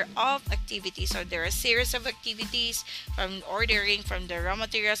number of activities. So there are a series of activities, from ordering from the raw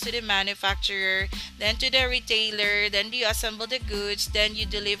materials to the manufacturer, then to the retailer, then you assemble the goods, then you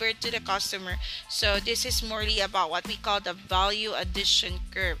deliver it to the customer. So this is morely about what we call the value addition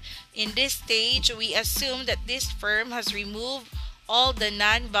curve. In this stage, we assume that this firm has removed all the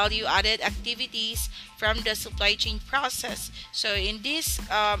non-value added activities from the supply chain process. So in these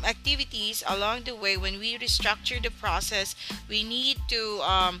activities along the way, when we restructure the process, we need to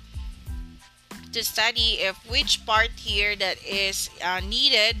study if which part here that is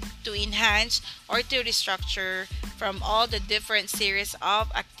needed to enhance or to restructure from all the different series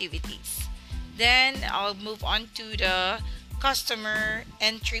of activities. Then I'll move on to the customer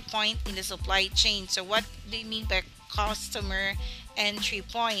entry point in the supply chain. So what do you mean by customer entry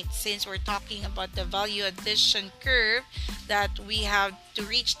point? Since we're talking about the value addition curve, that we have to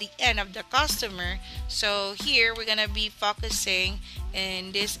reach the end of the customer. So here we're gonna be focusing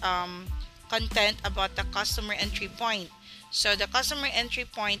in this content about the customer entry point. So the customer entry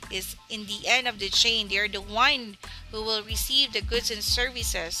point is in the end of the chain. They're the one who will receive the goods and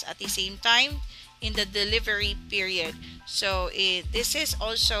services at the same time in the delivery period. So this is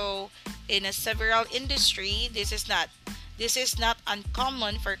also in a several industry. This is not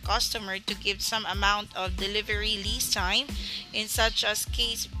uncommon for customer to give some amount of delivery lead time. In such a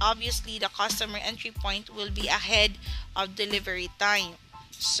case, obviously the customer entry point will be ahead of delivery time.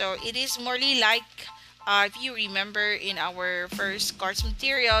 So it is morely like if you remember in our first course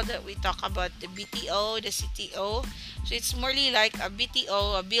material that we talk about the BTO, the CTO. So it's morely like a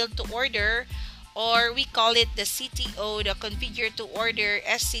BTO, a build to order, or we call it the CTO, the configure to order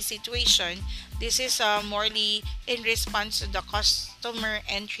SC situation. This is morely in response to the customer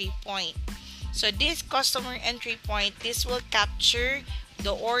entry point. So this customer entry point, this will capture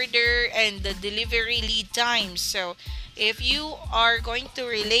the order and the delivery lead times. So if you are going to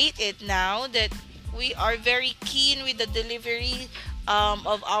relate it now that we are very keen with the delivery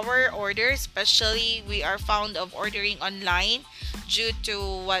of our orders, especially we are fond of ordering online due to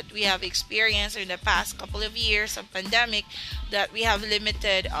what we have experienced in the past couple of years of pandemic, that we have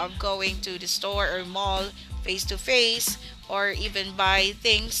limited of going to the store or mall face to face, or even buy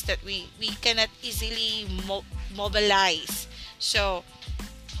things that we cannot easily mobilize. So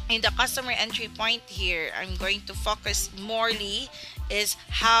in the customer entry point here, I'm going to focus morely is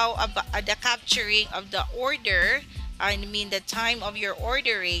how about the capturing of the order. I mean the time of your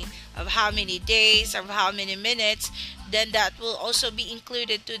ordering, of how many days, of how many minutes. Then that will also be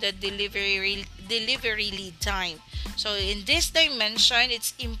included to the delivery lead time. So in this dimension,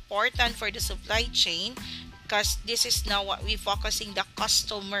 it's important for the supply chain because this is now what we focusing the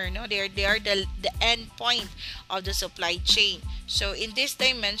customer. No, they are the end point of the supply chain. So in this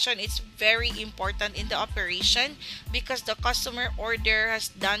dimension, it's very important in the operation because the customer order has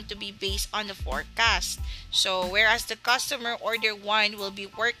done to be based on the forecast. So whereas the customer order one will be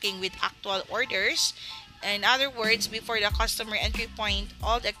working with actual orders, in other words, before the customer entry point,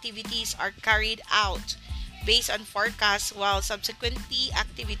 all the activities are carried out based on forecast, while subsequently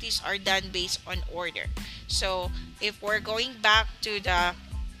activities are done based on order. So if we're going back to the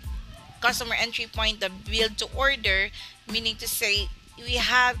customer entry point, the build to order, meaning to say we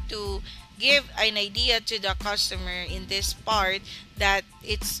have to give an idea to the customer in this part that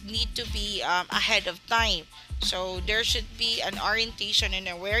it's need to be ahead of time. So there should be an orientation and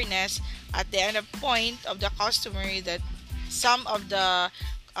awareness at the end of point of the customer that some of the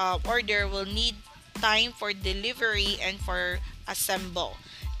order will need time for delivery and for assemble.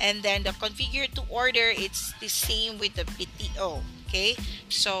 And then the configure to order, it's the same with the PTO. Okay,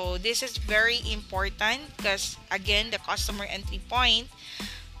 so this is very important because again, the customer entry point,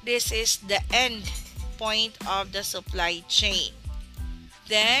 this is the end point of the supply chain.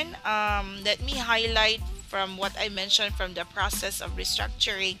 Then let me highlight from what I mentioned from the process of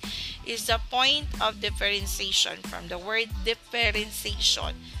restructuring is the point of differentiation. From the word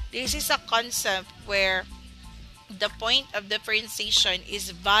differentiation, this is a concept where the point of differentiation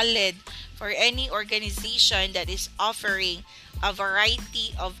is valid for any organization that is offering a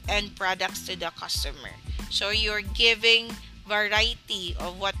variety of end products to the customer. So you're giving variety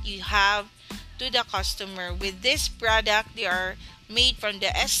of what you have to the customer. With this product, they are made from the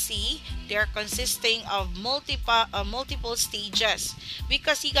SC. They are consisting of multiple stages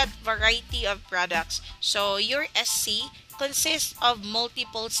because you got variety of products. So your SC consists of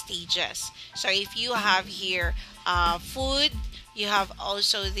multiple stages. So if you have here food, you have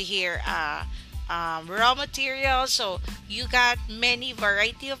also the here raw materials, so you got many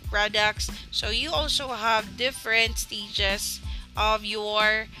variety of products. So you also have different stages of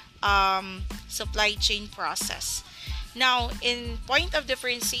your supply chain process. Now, in point of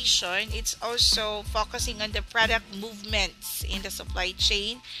differentiation, it's also focusing on the product movements in the supply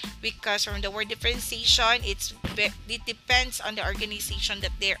chain because from the word differentiation, it depends on the organization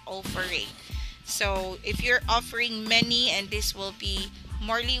that they're offering. So if you're offering many, and this will be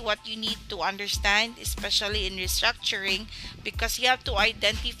morely what you need to understand, especially in restructuring, because you have to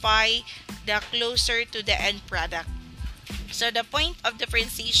identify the closer to the end product. So the point of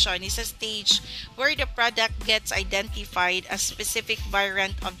differentiation is a stage where the product gets identified as specific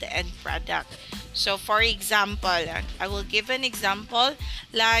variant of the end product. So for example, I will give an example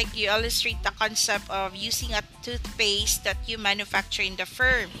like you illustrate the concept of using a toothpaste that you manufacture in the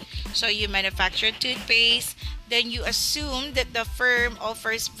firm. So you manufacture toothpaste, then you assume that the firm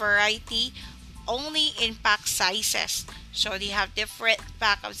offers variety only in pack sizes. So they have different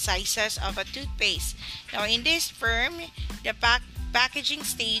pack of sizes of a toothpaste. Now in this firm, the packaging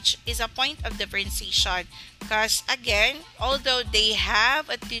stage is a point of differentiation because again, although they have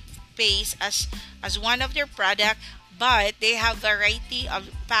a toothpaste as one of their product, but they have variety of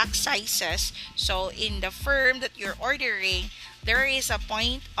pack sizes. So in the firm that you're ordering, there is a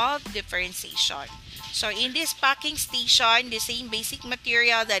point of differentiation. So in this packing station, the same basic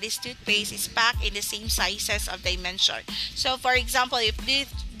material that is toothpaste is packed in the same sizes of dimension. So for example, if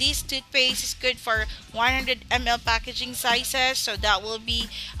this toothpaste is good for 100 ml packaging sizes, so that will be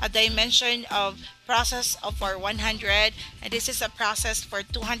a dimension of process of for 100, and this is a process for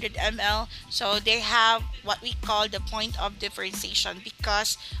 200 ml. So they have what we call the point of differentiation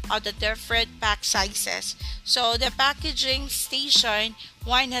because of the different pack sizes. So the packaging station,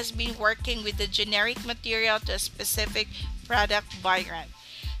 one has been working with the generic material to a specific product variant.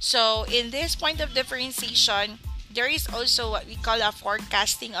 So in this point of differentiation, there is also what we call a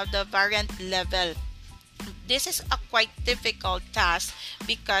forecasting of the variant level. This is a quite difficult task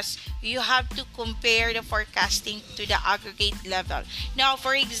because you have to compare the forecasting to the aggregate level. Now,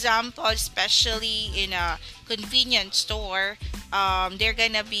 for example, especially in a convenience store, they're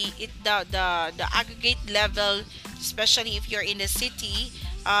gonna be the aggregate level, especially if you're in the city.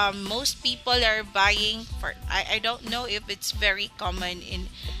 Most people are buying for. I don't know if it's very common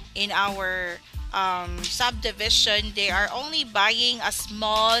in our subdivision. They are only buying a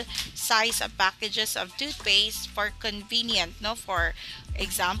small size of packages of toothpaste for convenient. No, for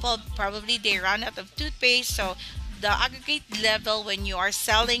example, probably they run out of toothpaste, so the aggregate level when you are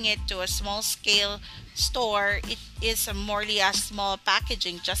selling it to a small scale store, it is a morely a small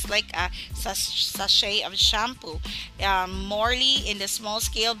packaging, just like a sachet of shampoo. Morely in the small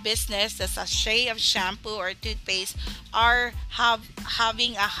scale business, the sachet of shampoo or toothpaste are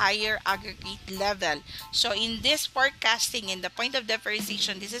having a higher aggregate level. So in this forecasting, in the point of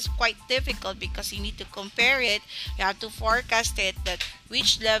differentiation, this is quite difficult because you need to compare it. You have to forecast it that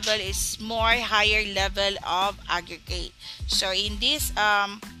which level is more higher level of aggregate. So in this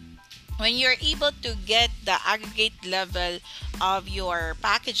when you're able to get the aggregate level of your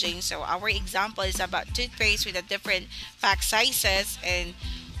packaging, so our example is about toothpaste with a different pack sizes, and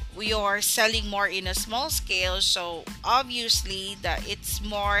we are selling more in a small scale, so obviously that it's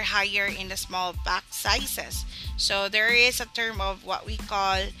more higher in the small pack sizes. So there is a term of what we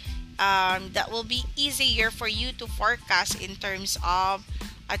call that will be easier for you to forecast in terms of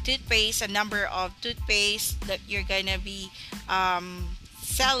a toothpaste, a number of toothpaste that you're gonna be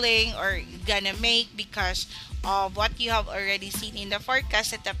selling or gonna make, because of what you have already seen in the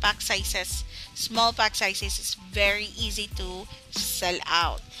forecast that the pack sizes, small pack sizes, is very easy to sell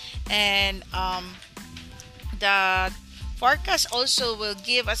out. And the forecast also will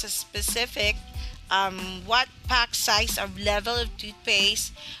give us a specific what pack size of level of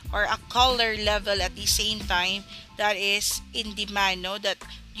toothpaste or a color level at the same time that is in demand, no, that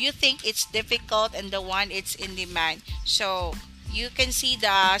you think it's difficult and the one it's in demand. So you can see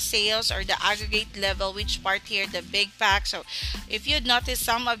the sales or the aggregate level, which part here, the big pack. So if you notice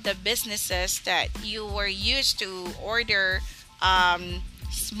some of the businesses that you were used to order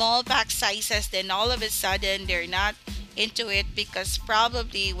small pack sizes, then all of a sudden they're not into it, because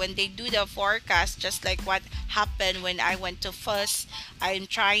probably when they do the forecast, just like what happened when I went to Fuss, I'm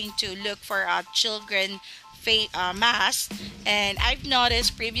trying to look for a children mask, and I've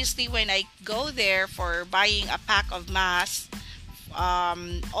noticed previously when I go there for buying a pack of masks,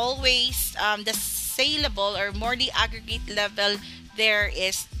 always the saleable or more the aggregate level there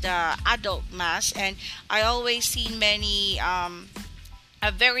is the adult mask, and I always see many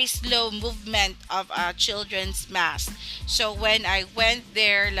a very slow movement of a children's mask. So when I went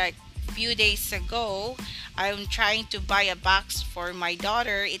there like few days ago, I'm trying to buy a box for my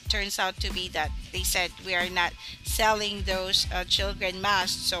daughter. It turns out to be that they said we are not selling those children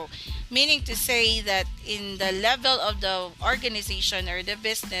masks. So meaning to say that in the level of the organization or the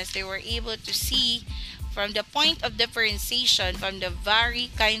business, they were able to see from the point of differentiation from the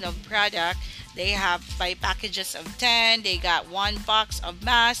very kind of product. They have by packages of 10, they got one box of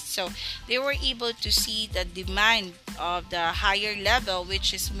masks. So they were able to see the demand of the higher level,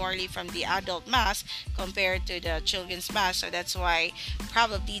 which is morely from the adult mask compared to the children's mask. So that's why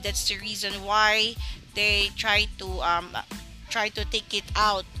probably that's the reason why they try to take it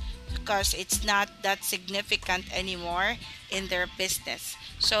out, because it's not that significant anymore in their business.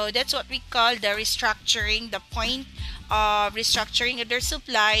 So that's what we call the restructuring, the point of restructuring of their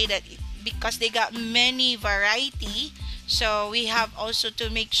supply, that because they got many variety, so we have also to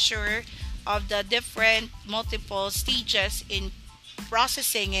make sure of the different multiple stages in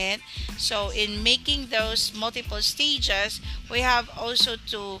processing it. So in making those multiple stages, we have also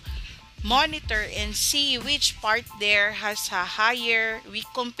to monitor and see which part there has a higher, we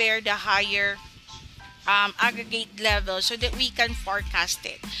compare the higher aggregate level so that we can forecast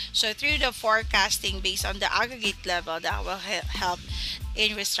it. So through the forecasting based on the aggregate level, that will help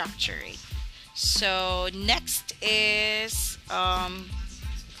in restructuring. So next is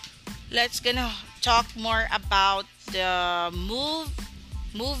let's gonna talk more about the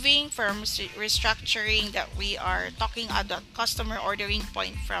moving from restructuring, that we are talking about the customer ordering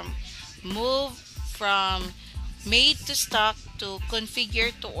point, from move from made to stock to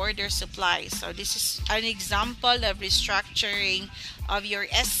configure to order supplies. So this is an example of restructuring of your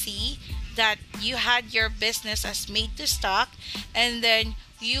SC, that you had your business as made to stock, and then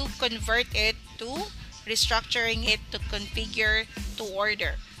you convert it to restructuring it to configure to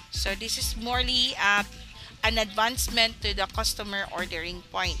order. So this is morely an advancement to the customer ordering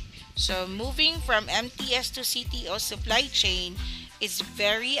point. So moving from MTS to CTO supply chain is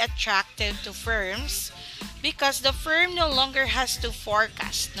very attractive to firms, because the firm no longer has to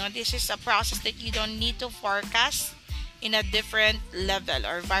forecast. No, this is a process that you don't need to forecast in a different level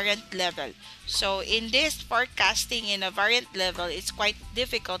or variant level. So in this forecasting in a variant level, it's quite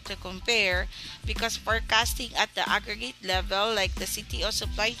difficult to compare, because forecasting at the aggregate level, like the CTO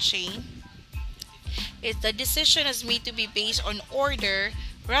supply chain, is the decision is made to be based on order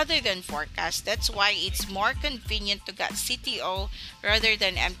rather than forecast. That's why it's more convenient to get CTO rather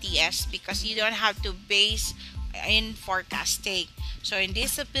than MTS, because you don't have to base in forecasting. So in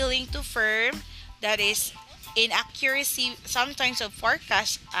this appealing to firm that is inaccuracy sometimes of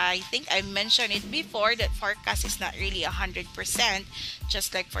forecast. I think I mentioned it before that forecast is not really 100%.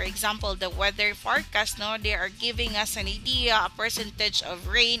 Just like for example the weather forecast, no, they are giving us an idea, a percentage of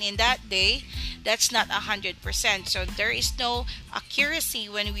rain in that day. That's not 100%. So there is no accuracy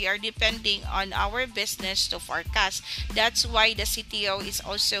when we are depending on our business to forecast. That's why the CTO is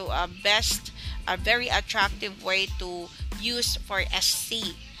also a very attractive way to use for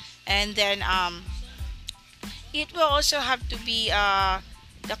SC. And then it will also have to be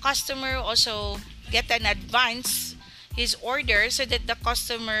the customer also get an advance his order so that the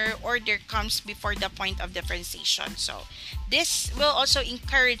customer order comes before the point of differentiation. So this will also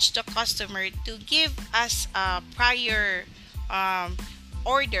encourage the customer to give us a prior um,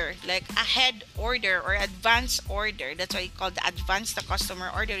 order, like ahead order or advance order. That's why you call the advance the customer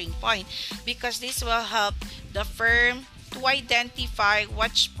ordering point, because this will help the firm to identify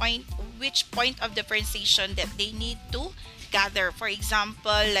which point of differentiation that they need to gather. For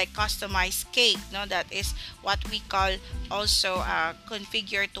example, like customized cake, no, that is what we call also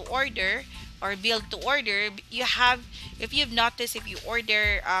configure to order or build to order. You have, if you've noticed, if you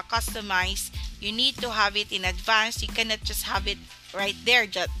order customized, you need to have it in advance. You cannot just have it right there,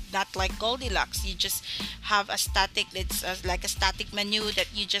 just not like Goldilocks. You just have a static, it's like a static menu that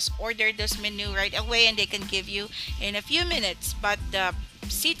you just order this menu right away and they can give you in a few minutes. But the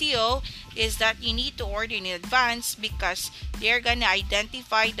CTO is that you need to order in advance because they're gonna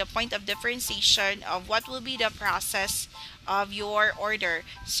identify the point of differentiation of what will be the process of your order.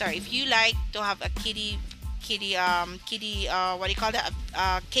 So if you like to have a kitty what do you call that,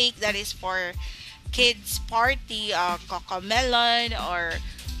 a cake that is for kids party, coco melon or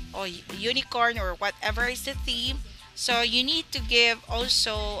unicorn or whatever is the theme. So you need to give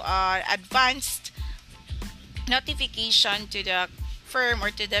also advanced notification to the firm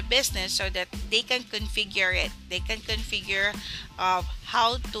or to the business so that they can configure it. They can configure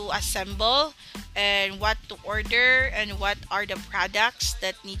how to assemble and what to order and what are the products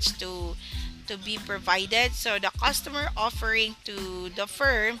that needs to be provided. So the customer offering to the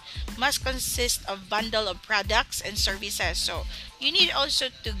firm must consist of bundle of products and services. So you need also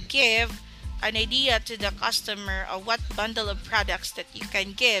to give an idea to the customer of what bundle of products that you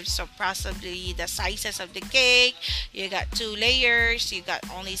can give. So possibly the sizes of the cake, you got 2 layers, you got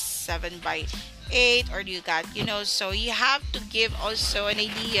only 7 by 8, or you got, so you have to give also an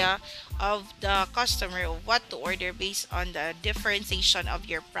idea of the customer of what to order based on the differentiation of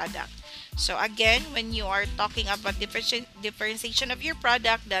your product. So again, when you are talking about differentiation of your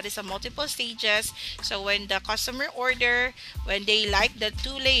product, that is a multiple stages. So when the customer order, when they like the 2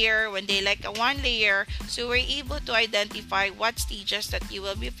 layer, when they like a 1 layer, so we're able to identify what stages that you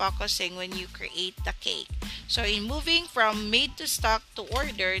will be focusing when you create the cake. So in moving from made to stock to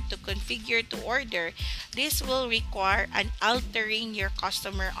order to configure to order, this will require an altering your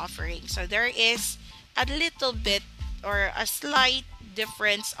customer offering. So there is a little bit or a slight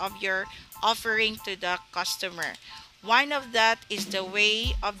difference of your offering to the customer. One of that is the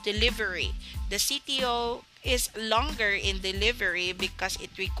way of delivery. The CTO is longer in delivery because it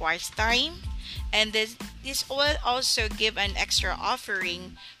requires time, and this will also give an extra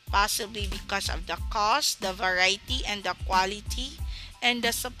offering, possibly because of the cost, the variety, and the quality, and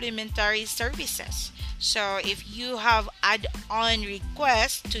the supplementary services. So if you have add-on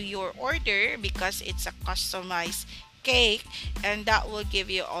requests to your order because it's a customized cake, and that will give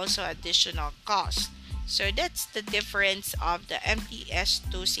you also additional cost. So that's the difference of the MTS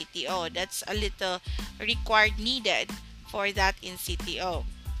to CTO. That's a little required needed for that in CTO.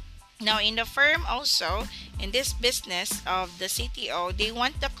 Now, in the firm also, in this business of the CTO, they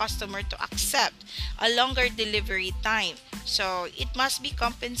want the customer to accept a longer delivery time. So it must be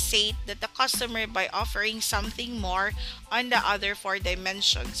compensate that the customer by offering something more on the other 4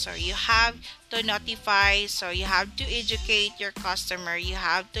 dimensions. So you have to notify, so you have to educate your customer. You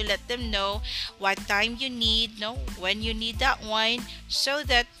have to let them know what time you need, no, when you need that one, so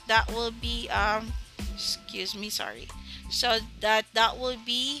that that will be excuse me, sorry. So that will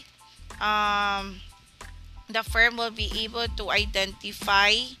be the firm will be able to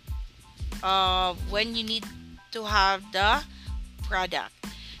identify when you need to have the product.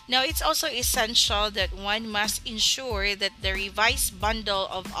 Now, it's also essential that one must ensure that the revised bundle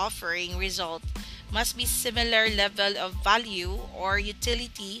of offering result must be similar level of value or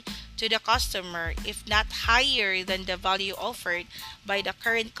utility to the customer, if not higher than the value offered by the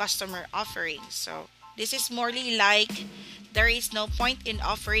current customer offering. So this is morely like there is no point in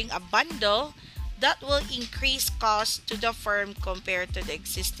offering a bundle that will increase cost to the firm compared to the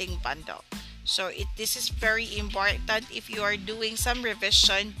existing bundle. So this is very important if you are doing some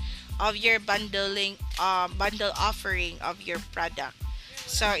revision of your bundle offering of your product.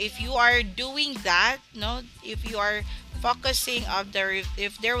 So if you are doing that, no, if you are focusing of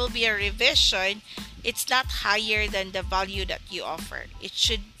if there will be a revision, it's not higher than the value that you offer. It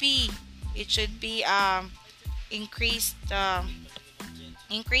should be increased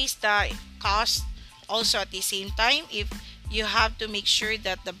increase the cost. Also at the same time, if you have to make sure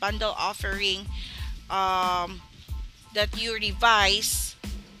that the bundle offering that you revise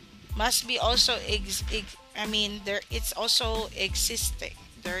must be also I mean, there it's also existing.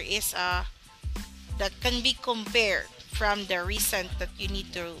 There is a that can be compared from the recent that you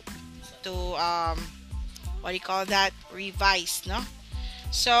need to what do you call that, revise, no.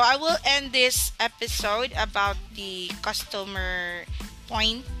 So I will end this episode about the customer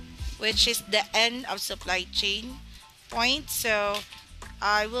point, which is the end of supply chain point. So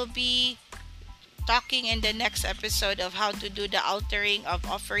I will be talking in the next episode of how to do the altering of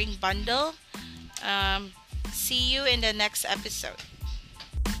offering bundle. um, See you in the next episode.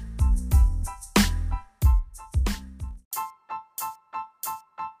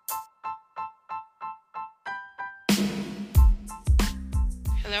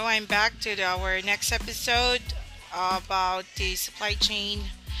 Hello, I'm back to our next episode about the supply chain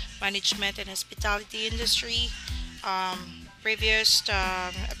management and hospitality industry. Previous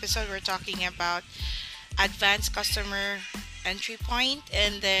episode, we're talking about advanced customer entry point,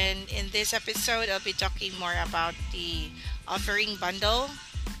 and then in this episode, I'll be talking more about the offering bundle,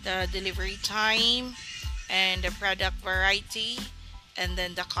 the delivery time, and the product variety, and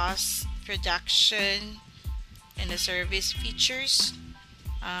then the cost production and the service features.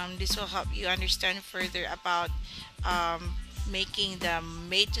 This will help you understand further about making the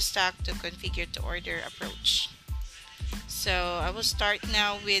made to stock to configure to order approach. So I will start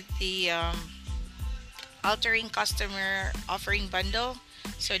now with the altering customer offering bundle.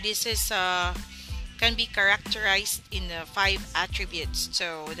 So this is can be characterized in five attributes.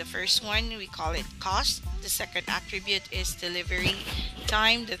 So the first one, we call it cost. The second attribute is delivery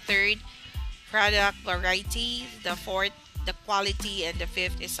time. The third, product variety. The fourth, the quality. And the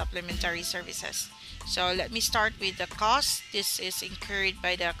fifth is supplementary services. So let me start with the cost. This is incurred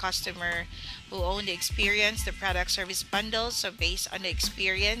by the customer who own the experience, the product service bundle. So based on the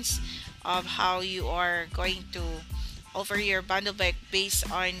experience of how you are going to offer your bundle,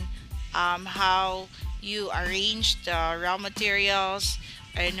 based on how you arrange the raw materials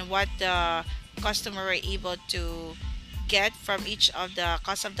and what the customer are able to get from each of the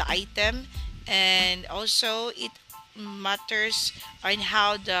cost of the item. And also it matters on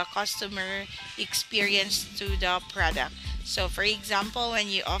how the customer experience to the product. So for example, when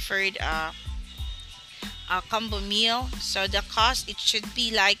you offered a combo meal, so the cost, it should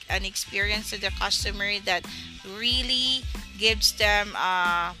be like an experience to the customer that really gives them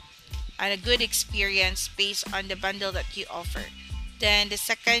a good experience based on the bundle that you offer. Then the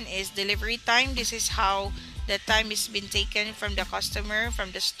second is delivery time. This is how the time is been taken from the customer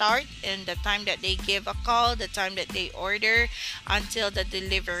from the start, and the time that they give a call, the time that they order until the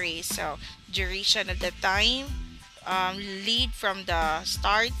delivery. So duration of the time, lead from the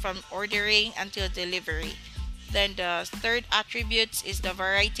start, from ordering until delivery. Then the third attributes is the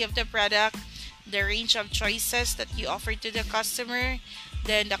variety of the product, the range of choices that you offer to the customer.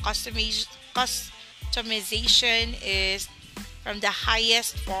 Then the customization is from the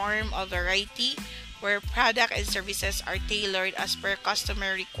highest form of variety, where product and services are tailored as per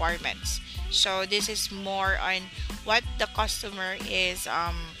customer requirements. So this is more on what the customer is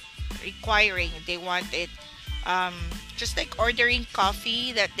requiring. They want it um, just like ordering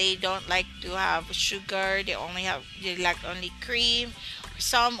coffee, that they don't like to have sugar, they like only cream.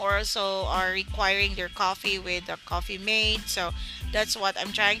 Some also are requiring their coffee with a coffee made. So that's what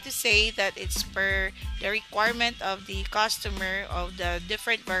I'm trying to say, that it's per the requirement of the customer of the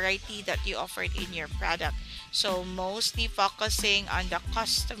different variety that you offered in your product. So mostly focusing on the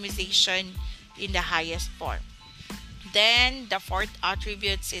customization in the highest form. Then the fourth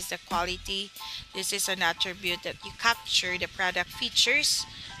attribute is the quality. This is an attribute that you capture the product features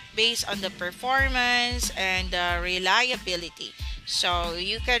based on the performance and the reliability. So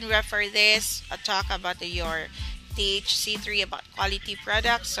you can refer this, talk about your THC3 about quality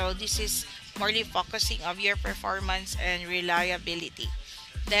products. So this is morely focusing of your performance and reliability.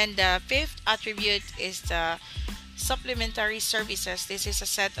 Then the fifth attribute is the supplementary services. This is a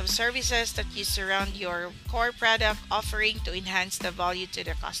set of services that you surround your core product offering to enhance the value to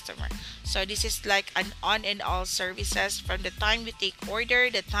the customer. So this is like an on and all services from the time you take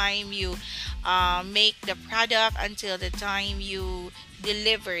order, the time you make the product, until the time you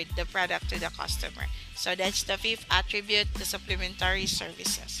delivered the product to the customer. So that's the fifth attribute, the supplementary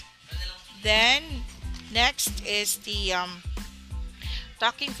services. Then next is the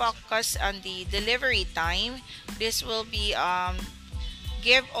talking focus on the delivery time. This will be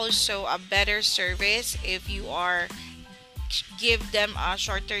give also a better service if you are give them a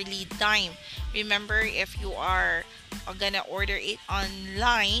shorter lead time. Remember, if you are gonna order it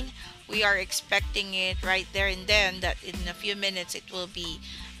online, we are expecting it right there and then that in a few minutes it will be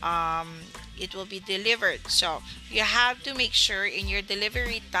delivered. So you have to make sure in your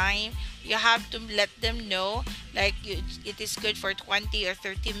delivery time you have to let them know like it is good for 20 or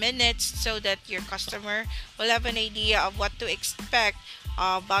 30 minutes so that your customer will have an idea of what to expect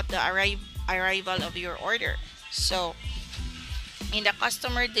about the arrival of your order. So in the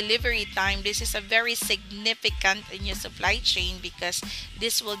customer delivery time, this is a very significant in your supply chain because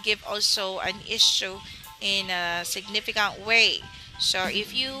this will give also an issue in a significant way. So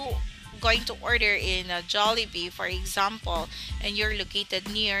if you going to order in a Jollibee, for example, and you're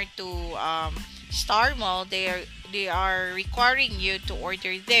located near to Star Mall, they are requiring you to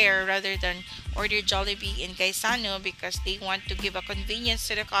order there rather than order Jollibee in Gaisano because they want to give a convenience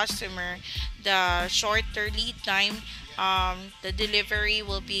to the customer. The shorter lead time, the delivery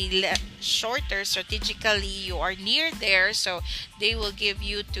will be shorter. Strategically, you are near there, so they will give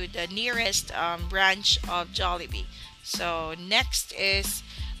you to the nearest branch of Jollibee. So next is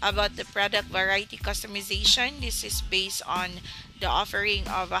about the product variety customization. This is based on the offering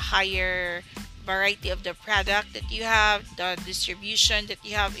of a higher variety of the product that you have, the distribution that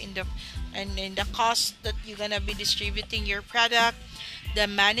you have in the cost that you're gonna be distributing your product, the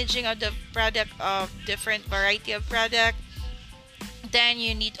managing of the product of different variety of product. Then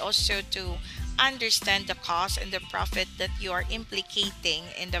you need also to understand the cost and the profit that you are implicating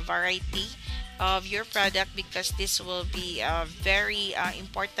in the variety of your product because this will be a very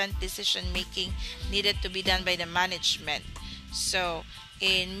important decision making needed to be done by the management. So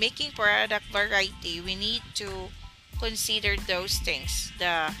in making product variety, we need to consider those things: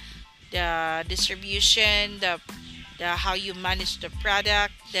 the distribution, the how you manage the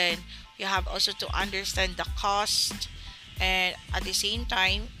product. Then you have also to understand the cost, and at the same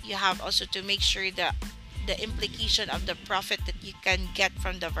time you have also to make sure that the implication of the profit that you can get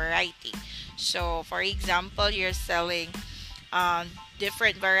from the variety. So for example, you're selling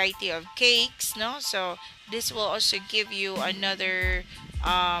different variety of cakes, no? So this will also give you another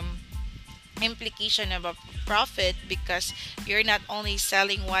implication of a profit because you're not only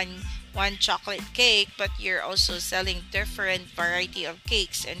selling one chocolate cake, but you're also selling different variety of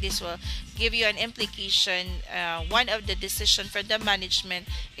cakes, and this will give you an implication, one of the decision for the management,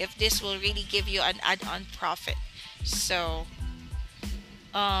 if this will really give you an add-on profit. So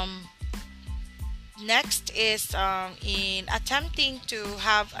next is in attempting to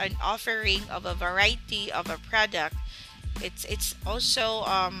have an offering of a variety of a product, it's also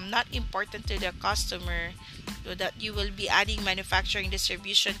not important to the customer so that you will be adding manufacturing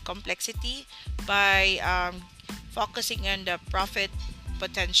distribution complexity by focusing on the profit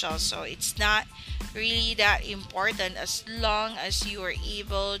potential. So it's not really that important as long as you are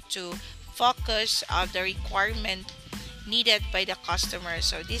able to focus on the requirement needed by the customer.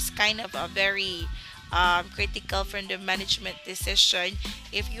 So this kind of a very critical from the management decision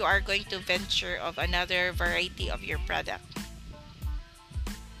if you are going to venture of another variety of your product.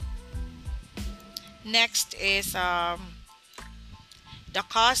 Next is the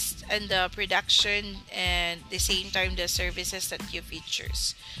cost and the production and the same time the services that you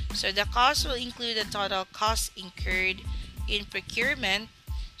features. So the cost will include the total cost incurred in procurement,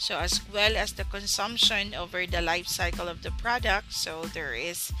 so as well as the consumption over the life cycle of the product. So there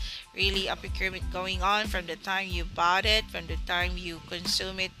is really a procurement going on from the time you bought it, from the time you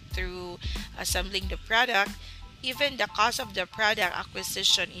consume it through assembling the product. Even the cost of the product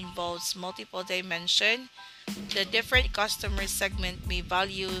acquisition involves multiple dimensions. The different customer segment may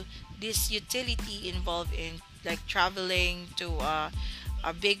value this utility involved in like traveling to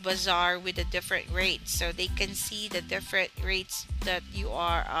a big bazaar with a different rates, so they can see the different rates that you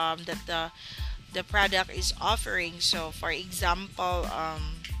are that the product is offering. So for example,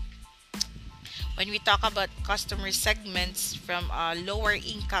 when we talk about customer segments from a lower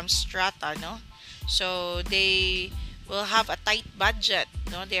income strata, no, so they will have a tight budget,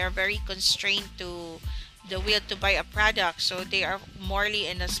 no, they are very constrained to the will to buy a product, so they are morely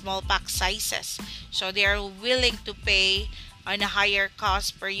in a small pack sizes, so they are willing to pay on a higher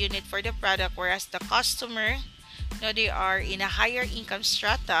cost per unit for the product, whereas the customer, no, they are in a higher income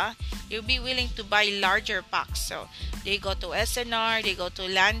strata, you'll be willing to buy larger packs. So they go to SNR, they go to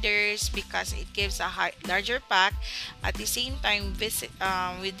Landers because it gives a larger pack. At the same time,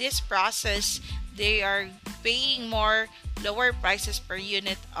 with this process, they are paying more lower prices per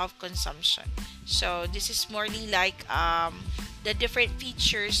unit of consumption. So this is morely like the different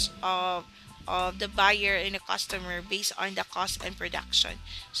features of the buyer and the customer based on the cost and production.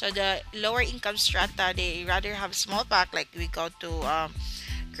 So the lower income strata, they rather have small pack, like we go to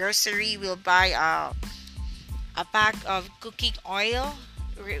grocery, we'll buy a pack of cooking oil.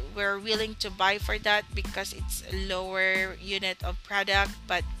 We're willing to buy for that because it's a lower unit of product.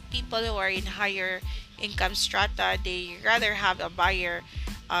 But people who are in higher income strata, they rather have a buyer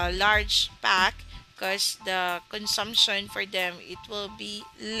a large pack because the consumption for them, it will be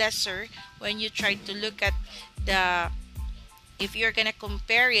lesser when you try to look at the, if you're gonna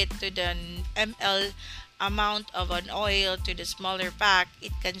compare it to the ml amount of an oil to the smaller pack,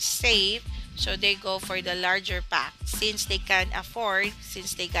 it can save. So they go for the larger pack since they can afford,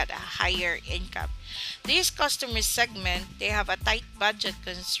 since they got a higher income. This customer segment, they have a tight budget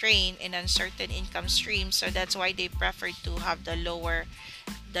constraint and uncertain income stream, so that's why they prefer to have the lower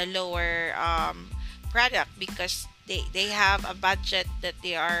product, because they have a budget that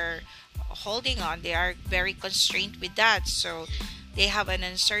they are holding on. They are very constrained with that, so they have an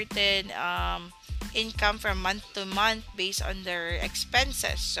uncertain income from month to month based on their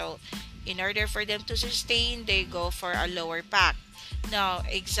expenses. So in order for them to sustain, they go for a lower pack. Now,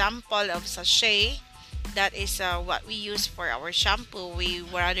 example of sachet, that is what we use for our shampoo. We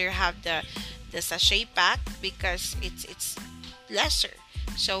rather have the sachet pack because it's lesser.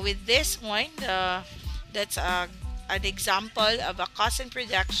 So with this one, that's an example of a cost and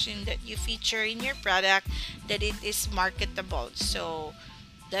production that you feature in your product, that it is marketable. So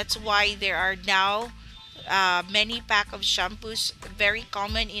that's why there are now many pack of shampoos, very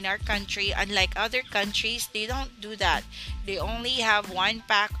common in our country. Unlike other countries, they don't do that. They only have one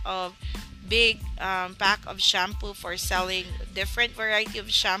pack of big pack of shampoo for selling different variety of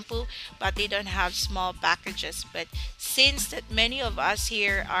shampoo, but they don't have small packages. But since that many of us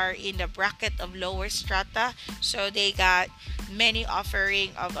here are in the bracket of lower strata, so they got many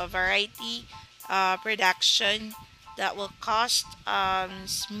offering of a variety production that will cost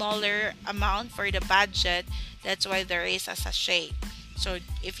smaller amount for the budget. That's why there is a sachet. So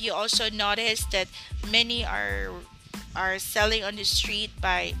if you also notice that many are selling on the street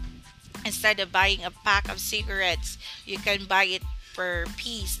by, instead of buying a pack of cigarettes, you can buy it per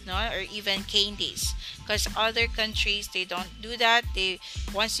piece, no, or even candies, because other countries, they don't do that. They,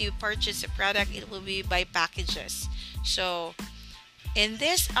 once you purchase a product, it will be by packages. So in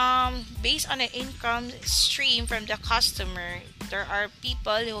this, based on the income stream from the customer, there are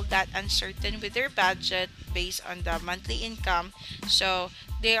people who got uncertain with their budget based on the monthly income. So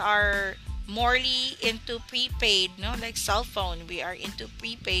they are morely into prepaid, no, like cell phone. We are into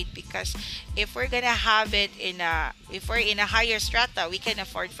prepaid because if we're gonna have it in a, if we're in a higher strata, we can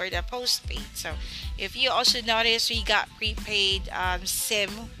afford for the postpaid. So if you also notice, we got prepaid sim,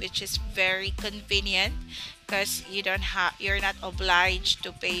 which is very convenient because you're not obliged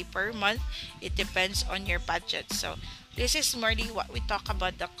to pay per month. It depends on your budget. So this is merely what we talk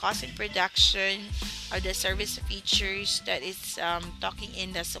about, the cost and production of the service features that is talking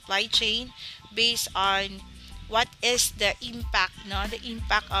in the supply chain based on what is the impact, no, the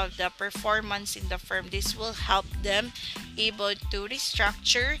impact of the performance in the firm. This will help them able to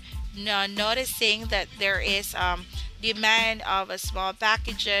restructure, no, noticing that there is demand of a small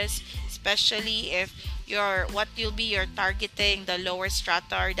packages, especially if your, what you'll be, you're targeting the lower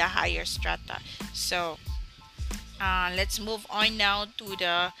strata or the higher strata. So let's move on now to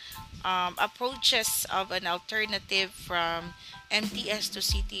the approaches of an alternative from MTS to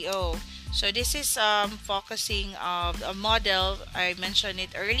CTO. So this is focusing of a model. I mentioned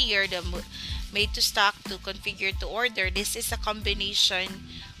it earlier, the made to stock to configure to order. This is a combination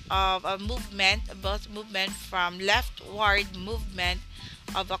of a movement, both movement from leftward movement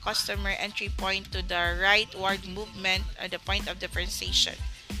of a customer entry point to the rightward movement at the point of differentiation.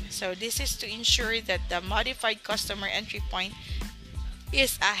 So this is to ensure that the modified customer entry point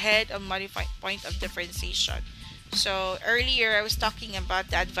is ahead of modified point of differentiation. So earlier I was talking about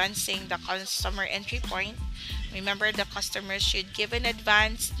the advancing the customer entry point. Remember, the customer should give an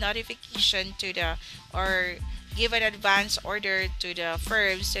advance notification to the, or give an advance order to the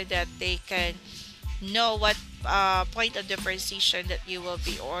firm so that they can know what point of differentiation that you will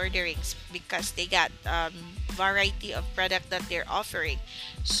be ordering, because they got variety of product that they're offering.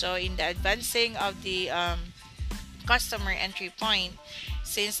 So in the advancing of the customer entry point,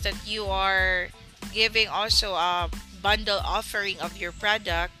 since that you are giving also a bundle offering of your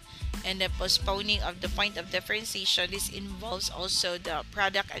product, and the postponing of the point of differentiation, this involves also the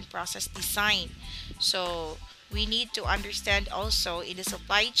product and process design. So we need to understand also in the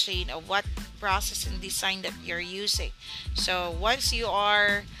supply chain of what process and design that you're using. So once you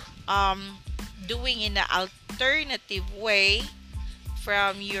are doing in an alternative way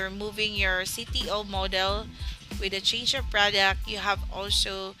from your moving your CTO model with a change of product, you have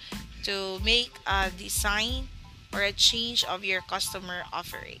also to make a design or a change of your customer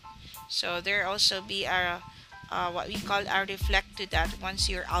offering. So there also be a what we call a reflect to that once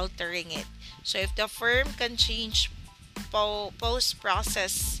you're altering it. So if the firm can change post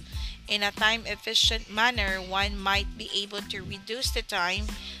process in a time efficient manner, one might be able to reduce the time,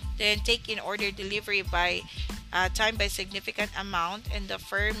 then take in order delivery by time by significant amount, and the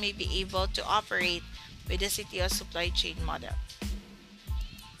firm may be able to operate with the CTO supply chain model.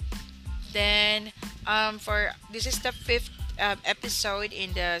 Then for this is the fifth episode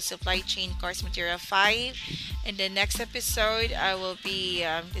in the supply chain course material 5. In the next episode, I will be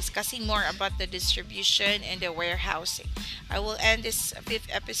discussing more about the distribution and the warehousing. I will end this fifth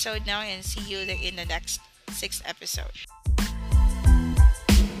episode now and see you in the next sixth episode.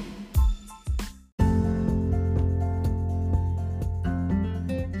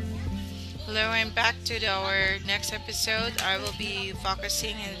 Hello, I'm back to our next episode. I will be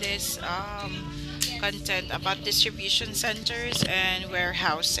focusing in this content about distribution centers and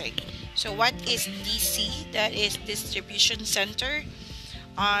warehousing. So what is DC? That is distribution center.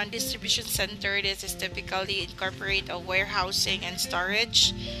 On distribution center, this is typically incorporate a warehousing and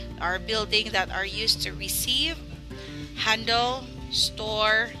storage, our building that are used to receive, handle,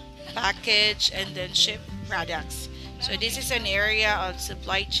 store, package, and then ship products. So this is an area of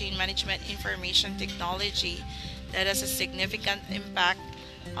supply chain management information technology that has a significant impact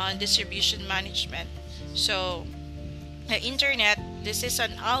on distribution management. So the internet, this is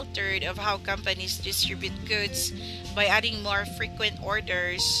an altered of how companies distribute goods by adding more frequent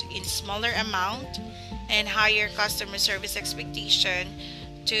orders in smaller amount and higher customer service expectation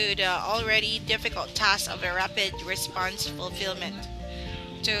to the already difficult task of a rapid response fulfillment.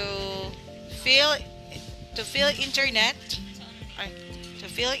 To fill to fill internet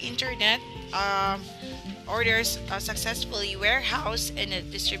uh, orders successfully, warehouse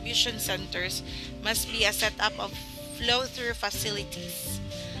and distribution centers must be a setup of flow through facilities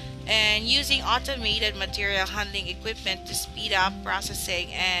and using automated material handling equipment to speed up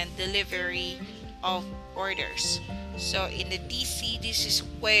processing and delivery of orders. So in the DC, this is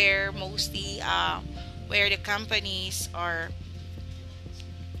where mostly where the companies are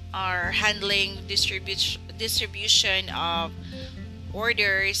handling distribution of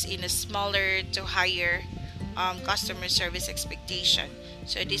orders in a smaller to higher customer service expectation.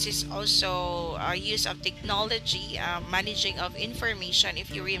 So this is also use of technology, managing of information.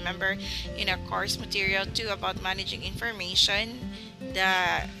 If you remember in our course material 2 about managing information,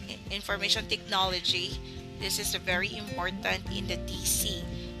 the information technology, this is very important in the DC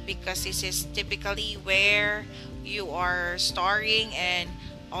because this is typically where you are storing and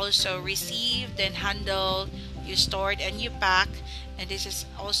also receive, then handle, you stored and you pack, and this is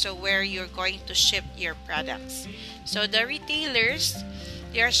also where you're going to ship your products. So the retailers,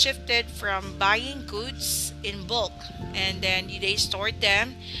 they are shifted from buying goods in bulk and then they stored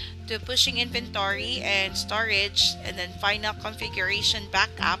them to pushing inventory and storage and then final configuration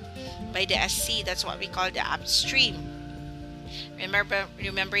backup by the SC. That's what we call the upstream. Remember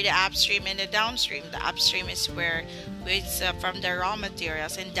the upstream and the downstream. The upstream is where it's from the raw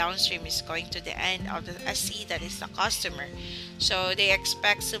materials, and downstream is going to the end of the SC, that is the customer. So they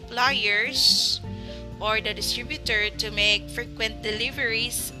expect suppliers or the distributor to make frequent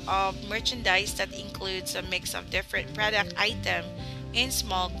deliveries of merchandise that includes a mix of different product items in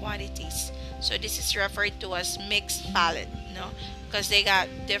small quantities. So this is referred to as mixed pallet, because they got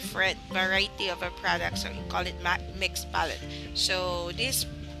different variety of a product, so we call it mixed pallet. So this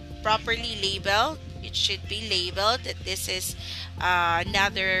properly labeled, it should be labeled that this is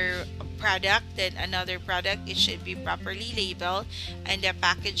another product, then another product, it should be properly labeled, and the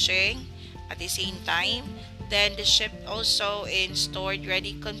packaging at the same time. Then the ship also in stored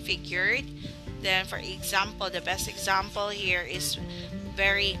ready configured. Then for example, the best example here is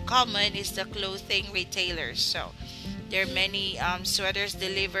very common is the clothing retailers. So there are many sweaters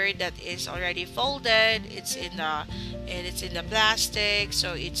delivered that is already folded, it's in the plastic,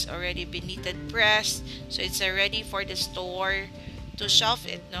 so it's already been knitted pressed, so it's ready for the store to shelf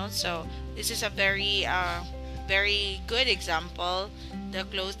it. So this is a very good example, the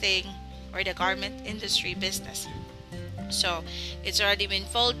clothing or the garment industry business. So it's already been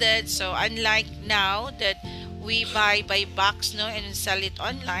folded. So unlike now that we buy by box and sell it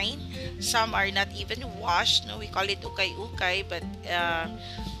online, some are not even washed. We call it ukay-ukay,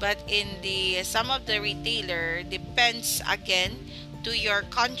 but in the some of the retailer, depends again to your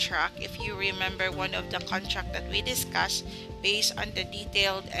contract. If you remember one of the contract that we discussed, based on the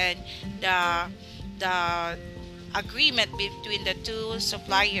detailed and the agreement between the two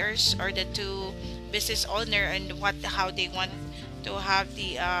suppliers or the two business owner, and how they want to have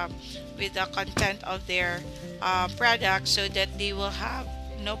the with the content of their product, so that they will have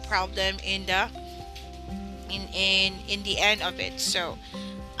no problem in the in the end of it. So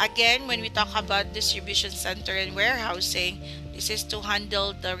again, when we talk about distribution center and warehousing, this is to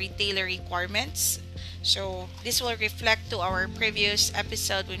handle the retailer requirements. So this will reflect to our previous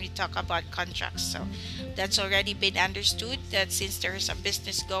episode when we talk about contracts. So that's already been understood, that since there's a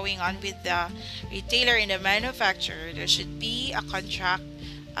business going on with the retailer and the manufacturer, there should be a contract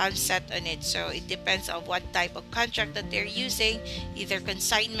set on it. So it depends on what type of contract that they're using, either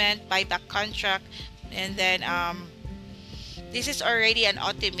consignment, buyback contract, and then this is already an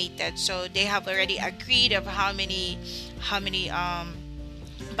automated, so they have already agreed of how many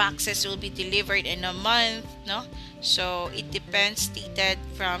boxes will be delivered in a month, no? So it depends, stated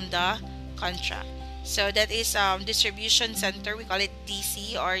from the contract. So that is distribution center, we call it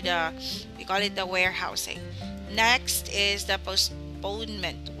DC, or we call it the warehousing. Next is the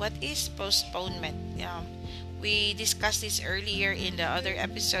postponement. What is postponement? We discussed this earlier in the other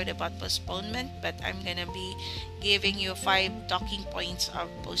episode about postponement, but I'm gonna be giving you 5 talking points of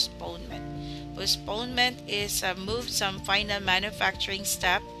postponement. Postponement is move some final manufacturing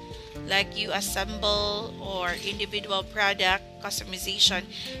step, like you assemble or individual product customization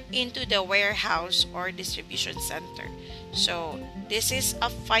into the warehouse or distribution center. So this is a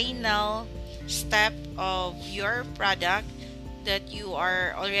final step of your product that you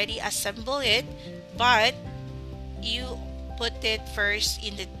are already assemble it, but you put it first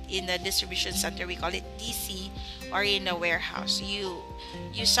in the distribution center, we call it DC, or in a warehouse. You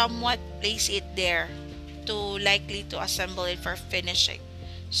somewhat place it there to likely to assemble it for finishing.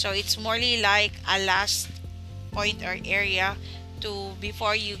 So it's morely like a last point or area to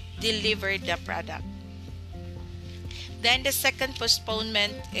before you deliver the product. Then the second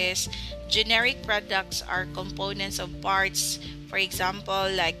postponement is generic products are components of parts. For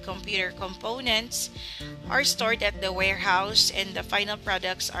example, like computer components are stored at the warehouse, and the final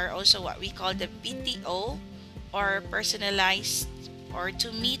products are also what we call the PTO, or personalized or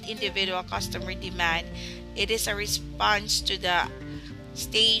to meet individual customer demand. It is a response to the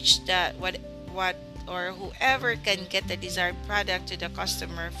stage that what or whoever can get the desired product to the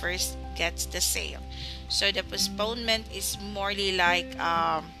customer first gets the sale. So the postponement is morely like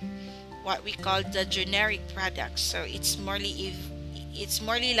what we call the generic products. So it's morely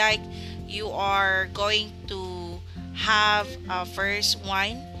like you are going to have first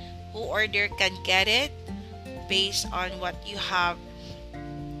one who order can get it based on what you have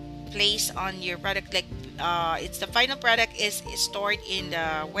placed on your product. Like it's the final product is stored in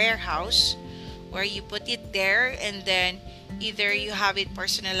the warehouse where you put it there, and then either you have it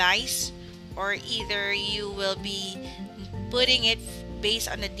personalized, or either you will be putting it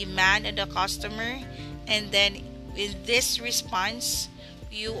based on the demand of the customer, and then in this response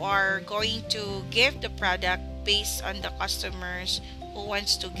you are going to give the product based on the customers who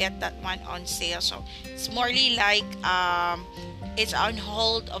wants to get that one on sale. So it's morely like it's on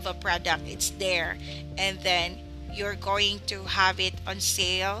hold of a product, it's there, and then you're going to have it on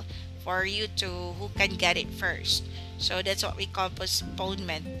sale for you to who can get it first. So that's what we call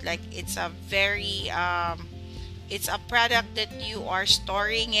postponement. Like it's a very it's a product that you are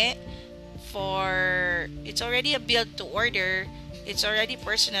storing it for. It's already a build to order, it's already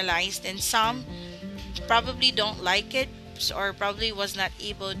personalized, and some probably don't like it, or probably was not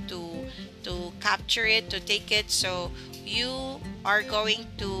able to capture it, to take it. So you are going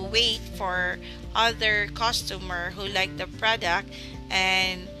to wait for other customer who like the product,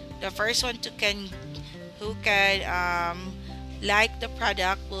 and the first one who can like the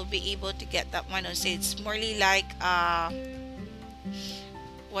product will be able to get that one on sale. It's morely like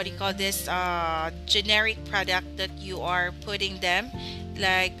what do you call this, generic product that you are putting them,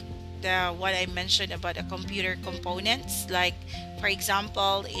 like the what I mentioned about the computer components. Like for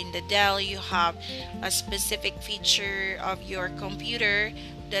example, in the Dell, you have a specific feature of your computer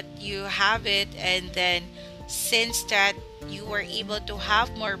that you have it, and then since that you were able to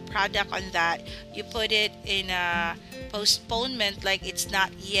have more product on that, you put it in a postponement, like it's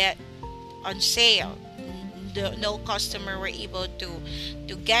not yet on sale. No customer were able to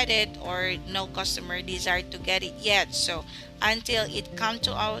get it, or no customer desired to get it yet. So until it come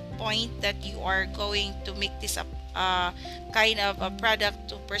to a point that you are going to make this a kind of a product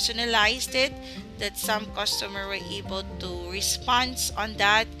to personalize it, that some customer were able to respond on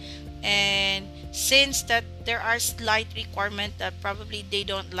that, and since that there are slight requirement that probably they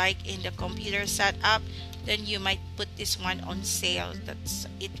don't like in the computer setup, then you might put this one on sale. That's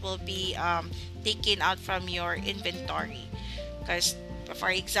it will be taken out from your inventory. Because for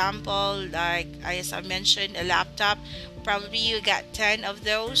example, like as I mentioned, a laptop, probably you got 10 of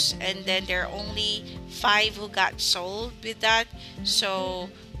those, and then there are only 5 who got sold with that. So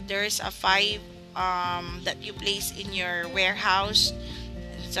there's a 5 that you place in your warehouse.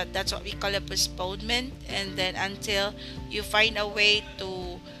 So that's what we call a postponement, and then until you find a way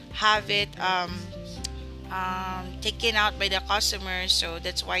to have it taken out by the customer. So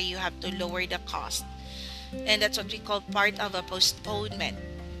that's why you have to lower the cost, and that's what we call part of a postponement,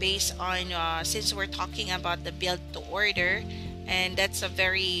 based on since we're talking about the build to order, and that's a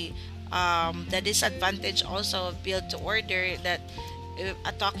very the disadvantage also of build to order, that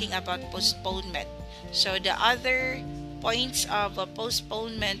talking about postponement. So the other points of a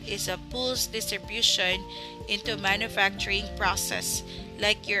postponement is a pulls distribution into manufacturing process,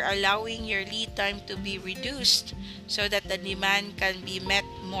 like you're allowing your lead time to be reduced so that the demand can be met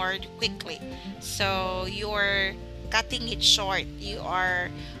more quickly. So you're cutting it short. You are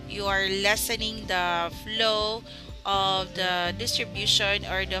lessening the flow of the distribution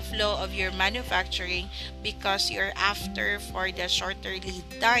or the flow of your manufacturing, because you're after for the shorter lead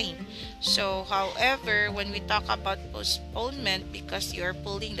time. So however, when we talk about postponement, because you're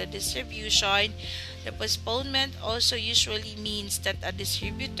pulling the distribution, the postponement also usually means that a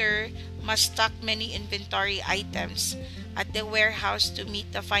distributor must stock many inventory items at the warehouse to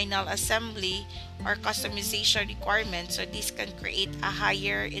meet the final assembly or customization requirements. So this can create a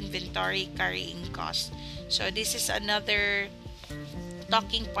higher inventory carrying cost. So this is another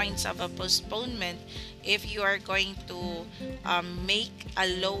talking points of a postponement. If you are going to make a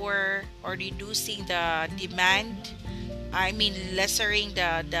lower or reducing the demand, I mean lessering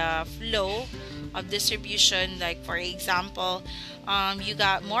the flow of distribution, like for example, you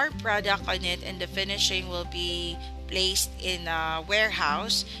got more product on it and the finishing will be placed in a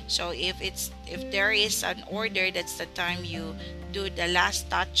warehouse. So if there is an order, that's the time you do the last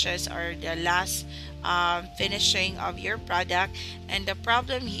touches or the last finishing of your product. And the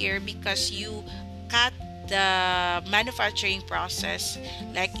problem here, because you cut the manufacturing process,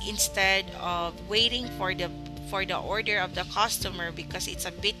 like instead of waiting for the order of the customer, because it's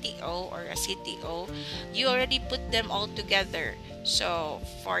a BTO or a CTO, you already put them all together. So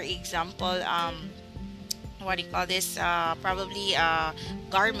for example, what do you call this, probably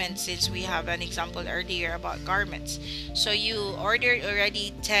garments, since we have an example earlier about garments. So you ordered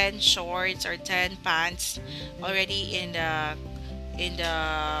already 10 shorts or 10 pants already in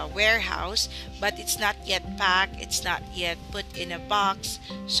the warehouse, but it's not yet packed, it's not yet put in a box.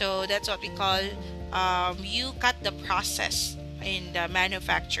 So that's what we call you cut the process in the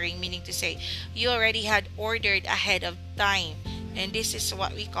manufacturing, meaning to say you already had ordered ahead of time, and this is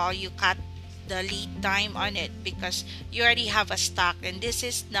what we call you cut the lead time on it, because you already have a stock. And this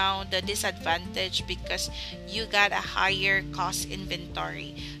is now the disadvantage, because you got a higher cost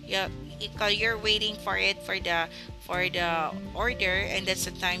inventory. You're waiting for it for the order, and that's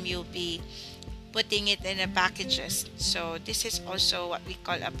the time you'll be putting it in the packages. So this is also what we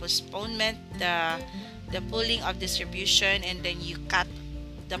call a postponement, the pulling of distribution, and then you cut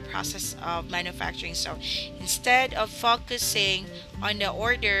the process of manufacturing. So instead of focusing on the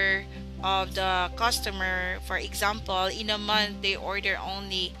order of the customer, for example, in a month they order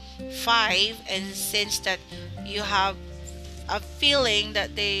only 5, and since that you have a feeling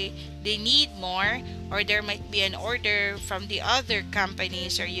that they need more, or there might be an order from the other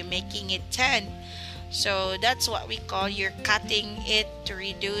companies, or you're making it 10. So that's what we call you're cutting it to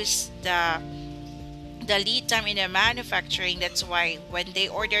reduce the lead time in the manufacturing. That's why when they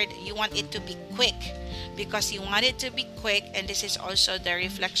ordered, you want it to be quick, because you want it to be quick. And this is also the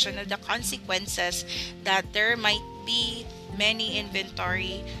reflection of the consequences, that there might be many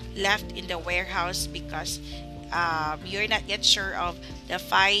inventory left in the warehouse, because you're not yet sure of the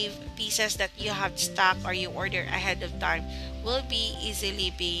 5 pieces that you have stocked or you order ahead of time will be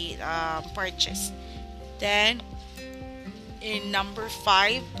easily be purchased. Then in number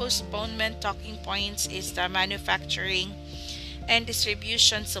 5 postponement talking points is the manufacturing and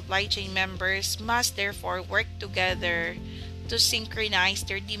distribution supply chain members must therefore work together to synchronize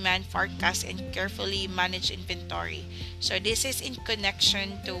their demand forecast and carefully manage inventory. So this is in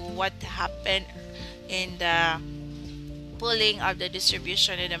connection to what happened in the pulling of the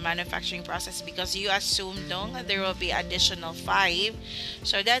distribution in the manufacturing process, because you assume there will be additional 5.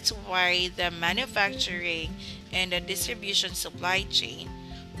 So that's why the manufacturing and the distribution supply chain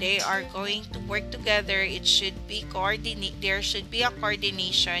they are going to work together. It should be there should be a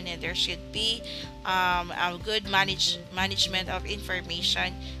coordination, and there should be a good management of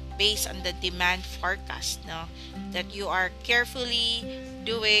information based on the demand forecast, no, that you are carefully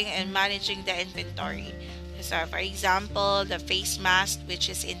doing and managing the inventory. So for example, the face mask, which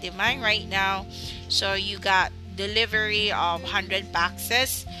is in demand right now, so you got delivery of 100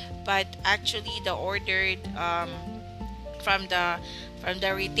 boxes, but actually the ordered from the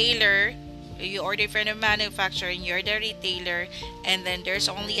retailer, you order from the manufacturer and you're the retailer, and then there's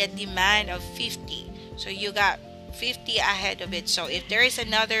only a demand of 50, so you got 50 ahead of it. So if there is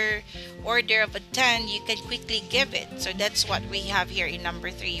another order of a 10, you can quickly give it. So that's what we have here in number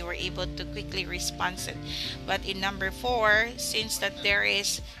 3. You were able to quickly respond it. But in number 4, since that there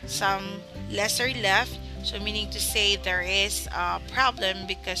is some lesser left, so meaning to say there is a problem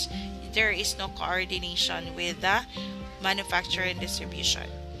because there is no coordination with the manufacturer and distribution.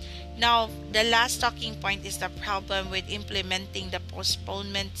 Now, the last talking point is the problem with implementing the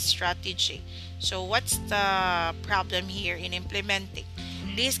postponement strategy. So what's the problem here in implementing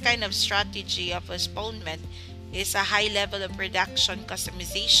this kind of strategy of postponement? Is a high level of production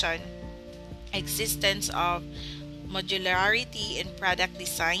customization, existence of modularity in product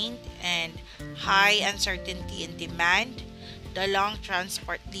design, and high uncertainty in demand, the long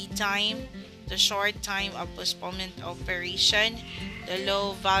transport lead time, the short time of postponement operation, the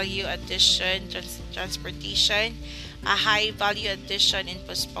low value addition transportation, a high value addition in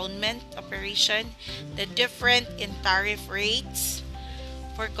postponement operation, the difference in tariff rates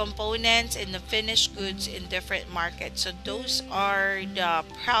for components and the finished goods in different markets. So those are the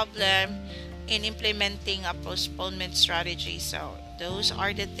problem in implementing a postponement strategy. So those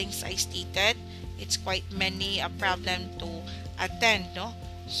are the things I stated. It's quite many a problem to attend, no?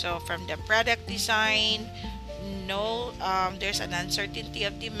 So from the product design, there's an uncertainty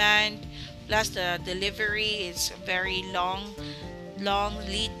of demand, plus the delivery is very long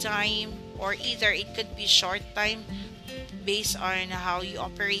lead time, or either it could be short time based on how you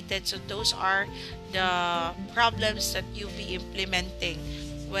operated. So those are the problems that you'll be implementing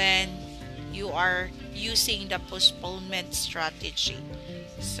when you are using the postponement strategy.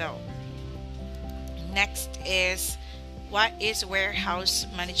 So next is, what is warehouse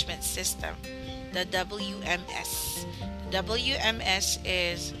management system? The WMS. The WMS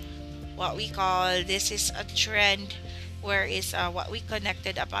is what we call, this is a trend where is what we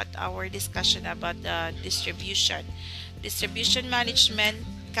connected about our discussion about the distribution. Distribution management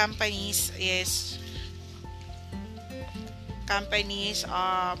companies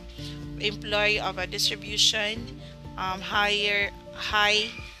employ of a distribution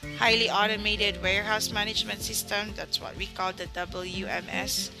highly automated warehouse management system. That's what we call the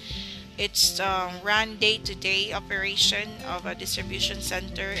WMS. It's run day-to-day operation of a distribution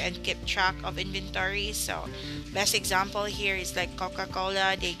center and keep track of inventory. So best example here is like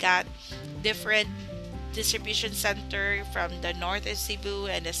Coca-Cola. They got different distribution center from the north of Cebu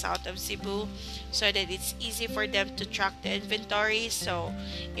and the south of Cebu, so that it's easy for them to track the inventory. So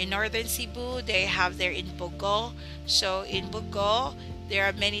in northern Cebu, they have their in Bogo. So in Bogo, there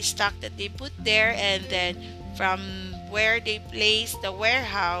are many stock that they put there, and then from where they place the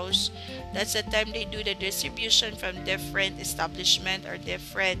warehouse, that's the time they do the distribution from different establishment or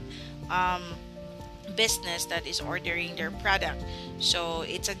different business that is ordering their product. So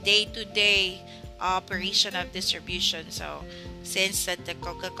it's a day-to-day operation of distribution. So since that the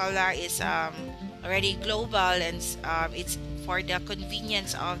Coca-Cola is already global, and it's for the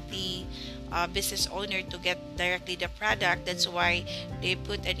convenience of the business owner to get directly the product, that's why they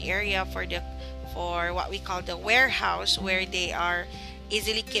put an area for what we call the warehouse, where they are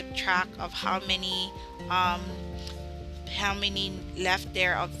easily keep track of how many left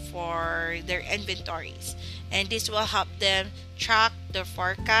there for their inventories, and this will help them track the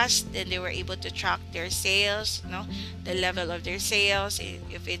forecast. Then they were able to track their sales, the level of their sales,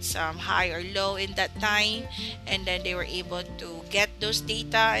 if it's high or low in that time, and then they were able to get those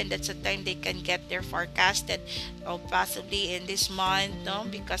data, and that's the time they can get their forecast that possibly in this month,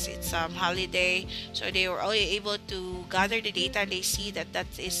 because it's holiday, so they were only able to gather the data, and they see that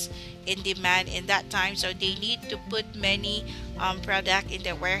is in demand in that time, so they need to put many product in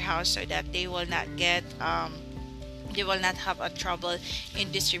the warehouse so that they will not have a trouble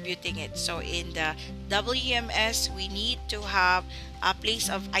in distributing it. So in the WMS, we need to have a place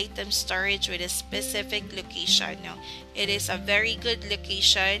of item storage with a specific location. It is a very good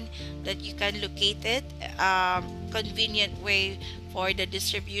location that you can locate it, convenient way for the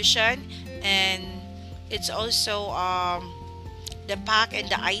distribution, and it's also the pack and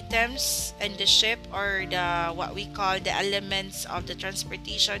the items and the ship, or the what we call the elements of the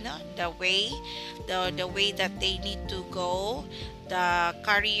transportation, no? The way that they need to go, the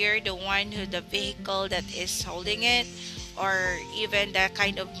carrier, the one who the vehicle that is holding it, or even the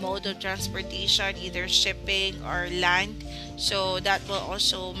kind of mode of transportation, either shipping or land. So that will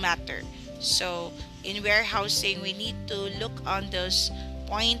also matter. So in warehousing, we need to look on those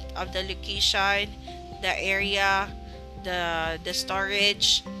point of the location, the area, the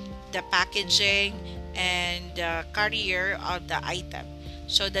storage, the packaging, and the carrier of the item.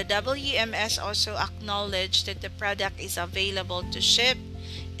 So the WMS also acknowledge that the product is available to ship,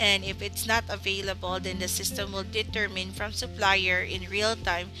 and if it's not available, then the system will determine from supplier in real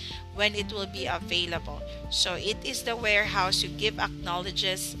time when it will be available. So it is the warehouse who give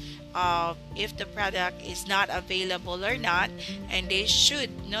acknowledges if the product is not available or not, and they should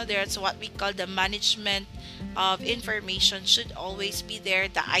know there's what we call the management of information should always be there.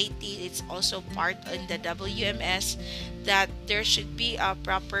 The IT is also part in the WMS, that there should be a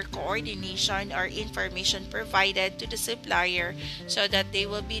proper coordination or information provided to the supplier so that they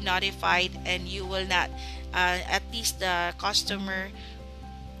will be notified, and you will not at least the customer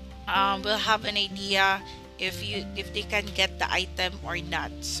will have an idea if they can get the item or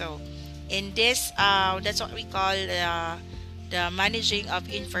not. So in this that's what we call the managing of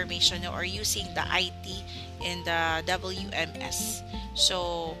information, or using the IT in the WMS.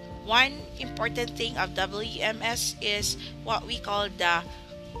 So one important thing of WMS is what we call the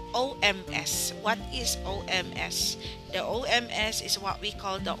OMS. What is OMS? The OMS is what we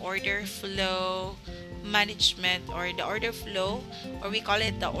call the order flow management, or the order flow, or we call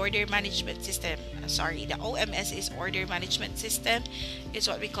it the order management system. Sorry, the OMS is order management system. It's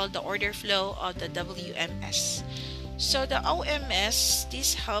what we call the order flow of the WMS. So the OMS,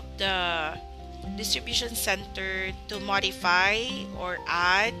 this help the distribution center to modify or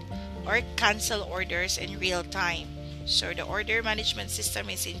add or cancel orders in real time. So the order management system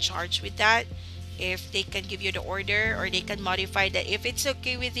is in charge with that. If they can give you the order, or they can modify that. If it's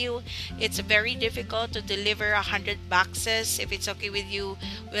okay with you, it's very difficult to deliver 100 boxes. If it's okay with you,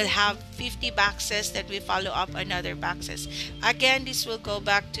 we'll have 50 boxes, then we follow up another boxes. Again, this will go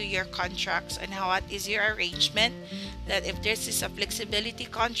back to your contracts and what is your arrangement, that if this is a flexibility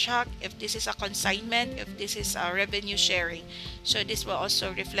contract, if this is a consignment, if this is a revenue sharing. So this will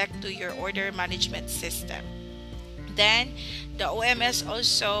also reflect to your order management system. Then the OMS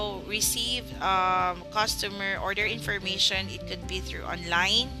also receive customer order information. It could be through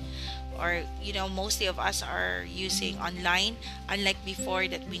online, or mostly of us are using online, unlike before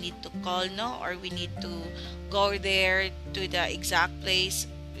that we need to call, or we need to go there to the exact place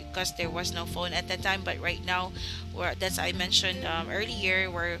because there was no phone at that time. But right now, that's I mentioned earlier,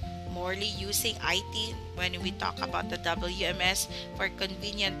 we're morely using IT when we talk about the WMS for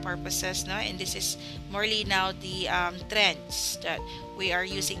convenient purposes, and this is morely now the trends that we are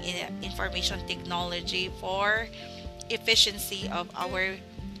using in information technology for efficiency of our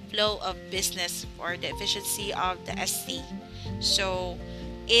flow of business, for the efficiency of the SC. So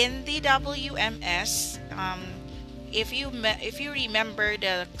in the WMS, if you remember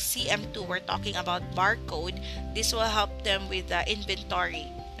the CM2, we're talking about barcode. This will help them with the inventory.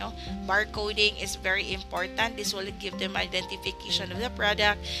 Barcoding is very important. This will give them identification of the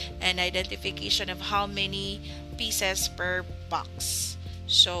product and identification of how many pieces per box.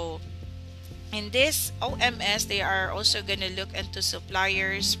 So in this OMS, they are also going to look into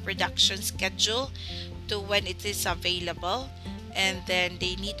suppliers' production schedule to when it is available. And then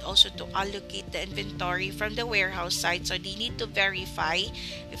they need also to allocate the inventory from the warehouse side. So they need to verify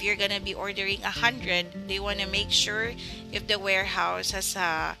if you're going to be ordering 100, they want to make sure if the warehouse has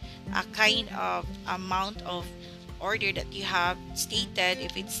a kind of amount of order that you have stated,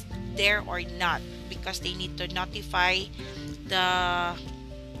 if it's there or not, because they need to notify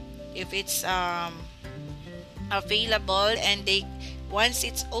if it's available, and once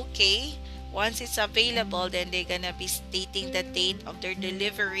it's okay, once it's available, then they're gonna be stating the date of their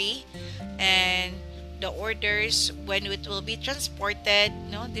delivery and the orders when it will be transported.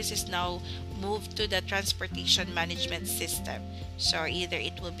 This is now moved to the transportation management system. So either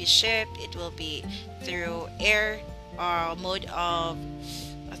it will be shipped, it will be through air mode of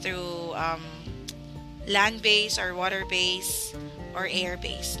through land base or water base or air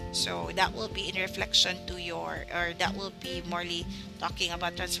base. So that will be in reflection to or that will be morely talking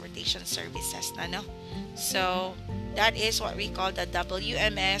about transportation services. So that is what we call the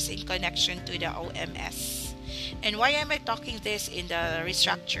WMS in connection to the OMS. And why am I talking this in the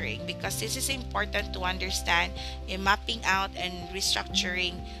restructuring? Because this is important to understand in mapping out and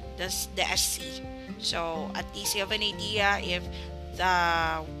restructuring the SC. So at least you have an idea if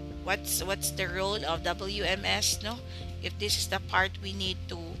what's the role of WMS, no? If this is the part we need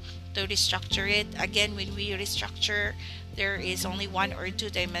to restructure it. Again, when we restructure, there is only one or two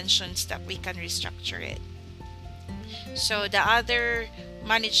dimensions that we can restructure it. So the other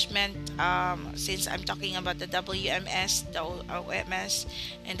management, since I'm talking about the WMS, the OMS,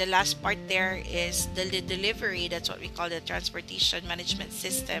 and the last part there is the delivery. That's what we call the transportation management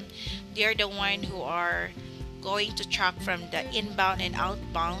system. They are the one who are going to track from the inbound and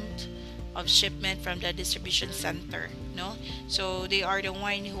outbound of shipment from the distribution center, no? So they are the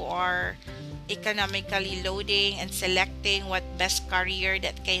one who are economically loading and selecting what best carrier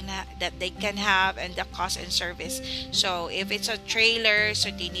that they can have, and the cost and service. So if it's a trailer,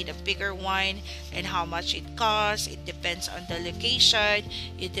 so they need a bigger one, and how much it costs, it depends on the location,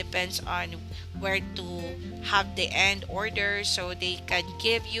 it depends on where to have the end order. So they can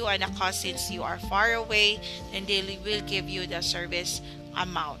give you an cost since you are far away, and they will give you the service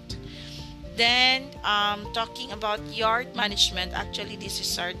amount. Then talking about yard management, actually this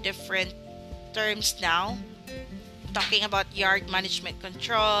is our different terms now. Talking about yard management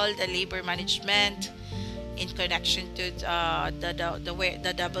control, the labor management in connection to the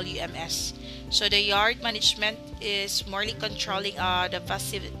WMS. So the yard management is morely controlling the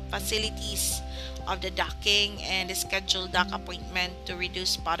facilities of the docking and the scheduled dock appointment to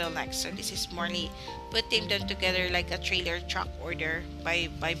reduce bottlenecks. So this is morely putting them together like a trailer truck order by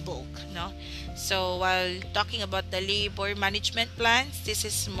bulk, no? So while talking about the labor management plans, this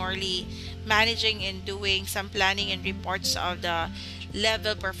is morely managing and doing some planning and reports of the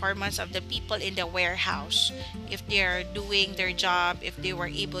level performance of the people in the warehouse, if they are doing their job, if they were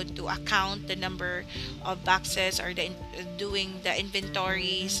able to account the number of boxes, or doing the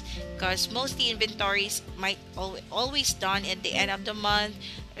inventories, because mostly inventories might always done at the end of the month,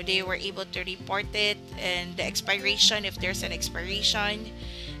 or they were able to report it, and the expiration if there's an expiration,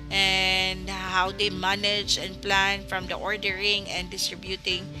 and how they manage and plan from the ordering and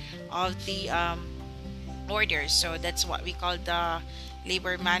distributing of the orders. So that's what we call the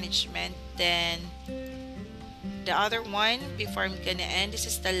labor management. Then the other one, before I'm gonna end, this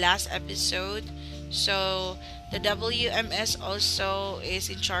is the last episode. So the WMS also is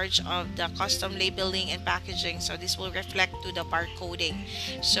in charge of the custom labeling and packaging. So this will reflect to the barcoding.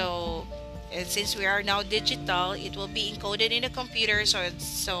 So and since we are now digital, it will be encoded in the computer.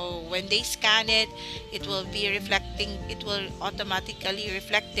 So when they scan it, it will be reflecting. It will automatically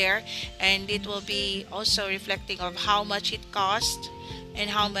reflect there, and it will be also reflecting of how much it cost, and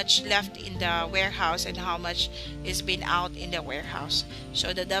how much left in the warehouse, and how much is been out in the warehouse.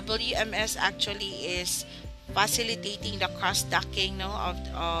 So the WMS actually is facilitating the cross-docking, no,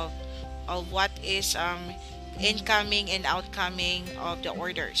 of what is incoming and outcoming of the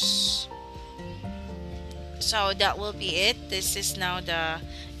orders. So that will be it. This is now the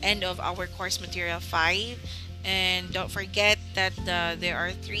end of our course material 5, and don't forget that there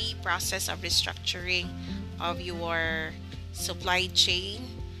are 3 process of restructuring of your supply chain,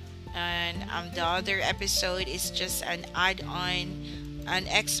 and the other episode is just an add-on, an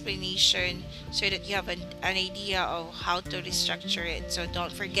explanation, so that you have an idea of how to restructure it. So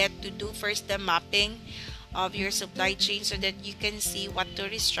don't forget to do first the mapping of your supply chain so that you can see what to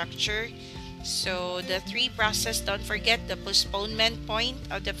restructure. So the 3 process, don't forget the postponement point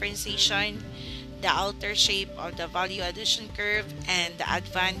of differentiation, the alter shape of the value addition curve, and the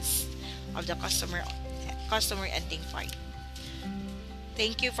advance of the customer ending point.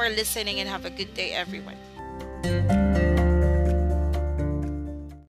 Thank you for listening, and have a good day, everyone.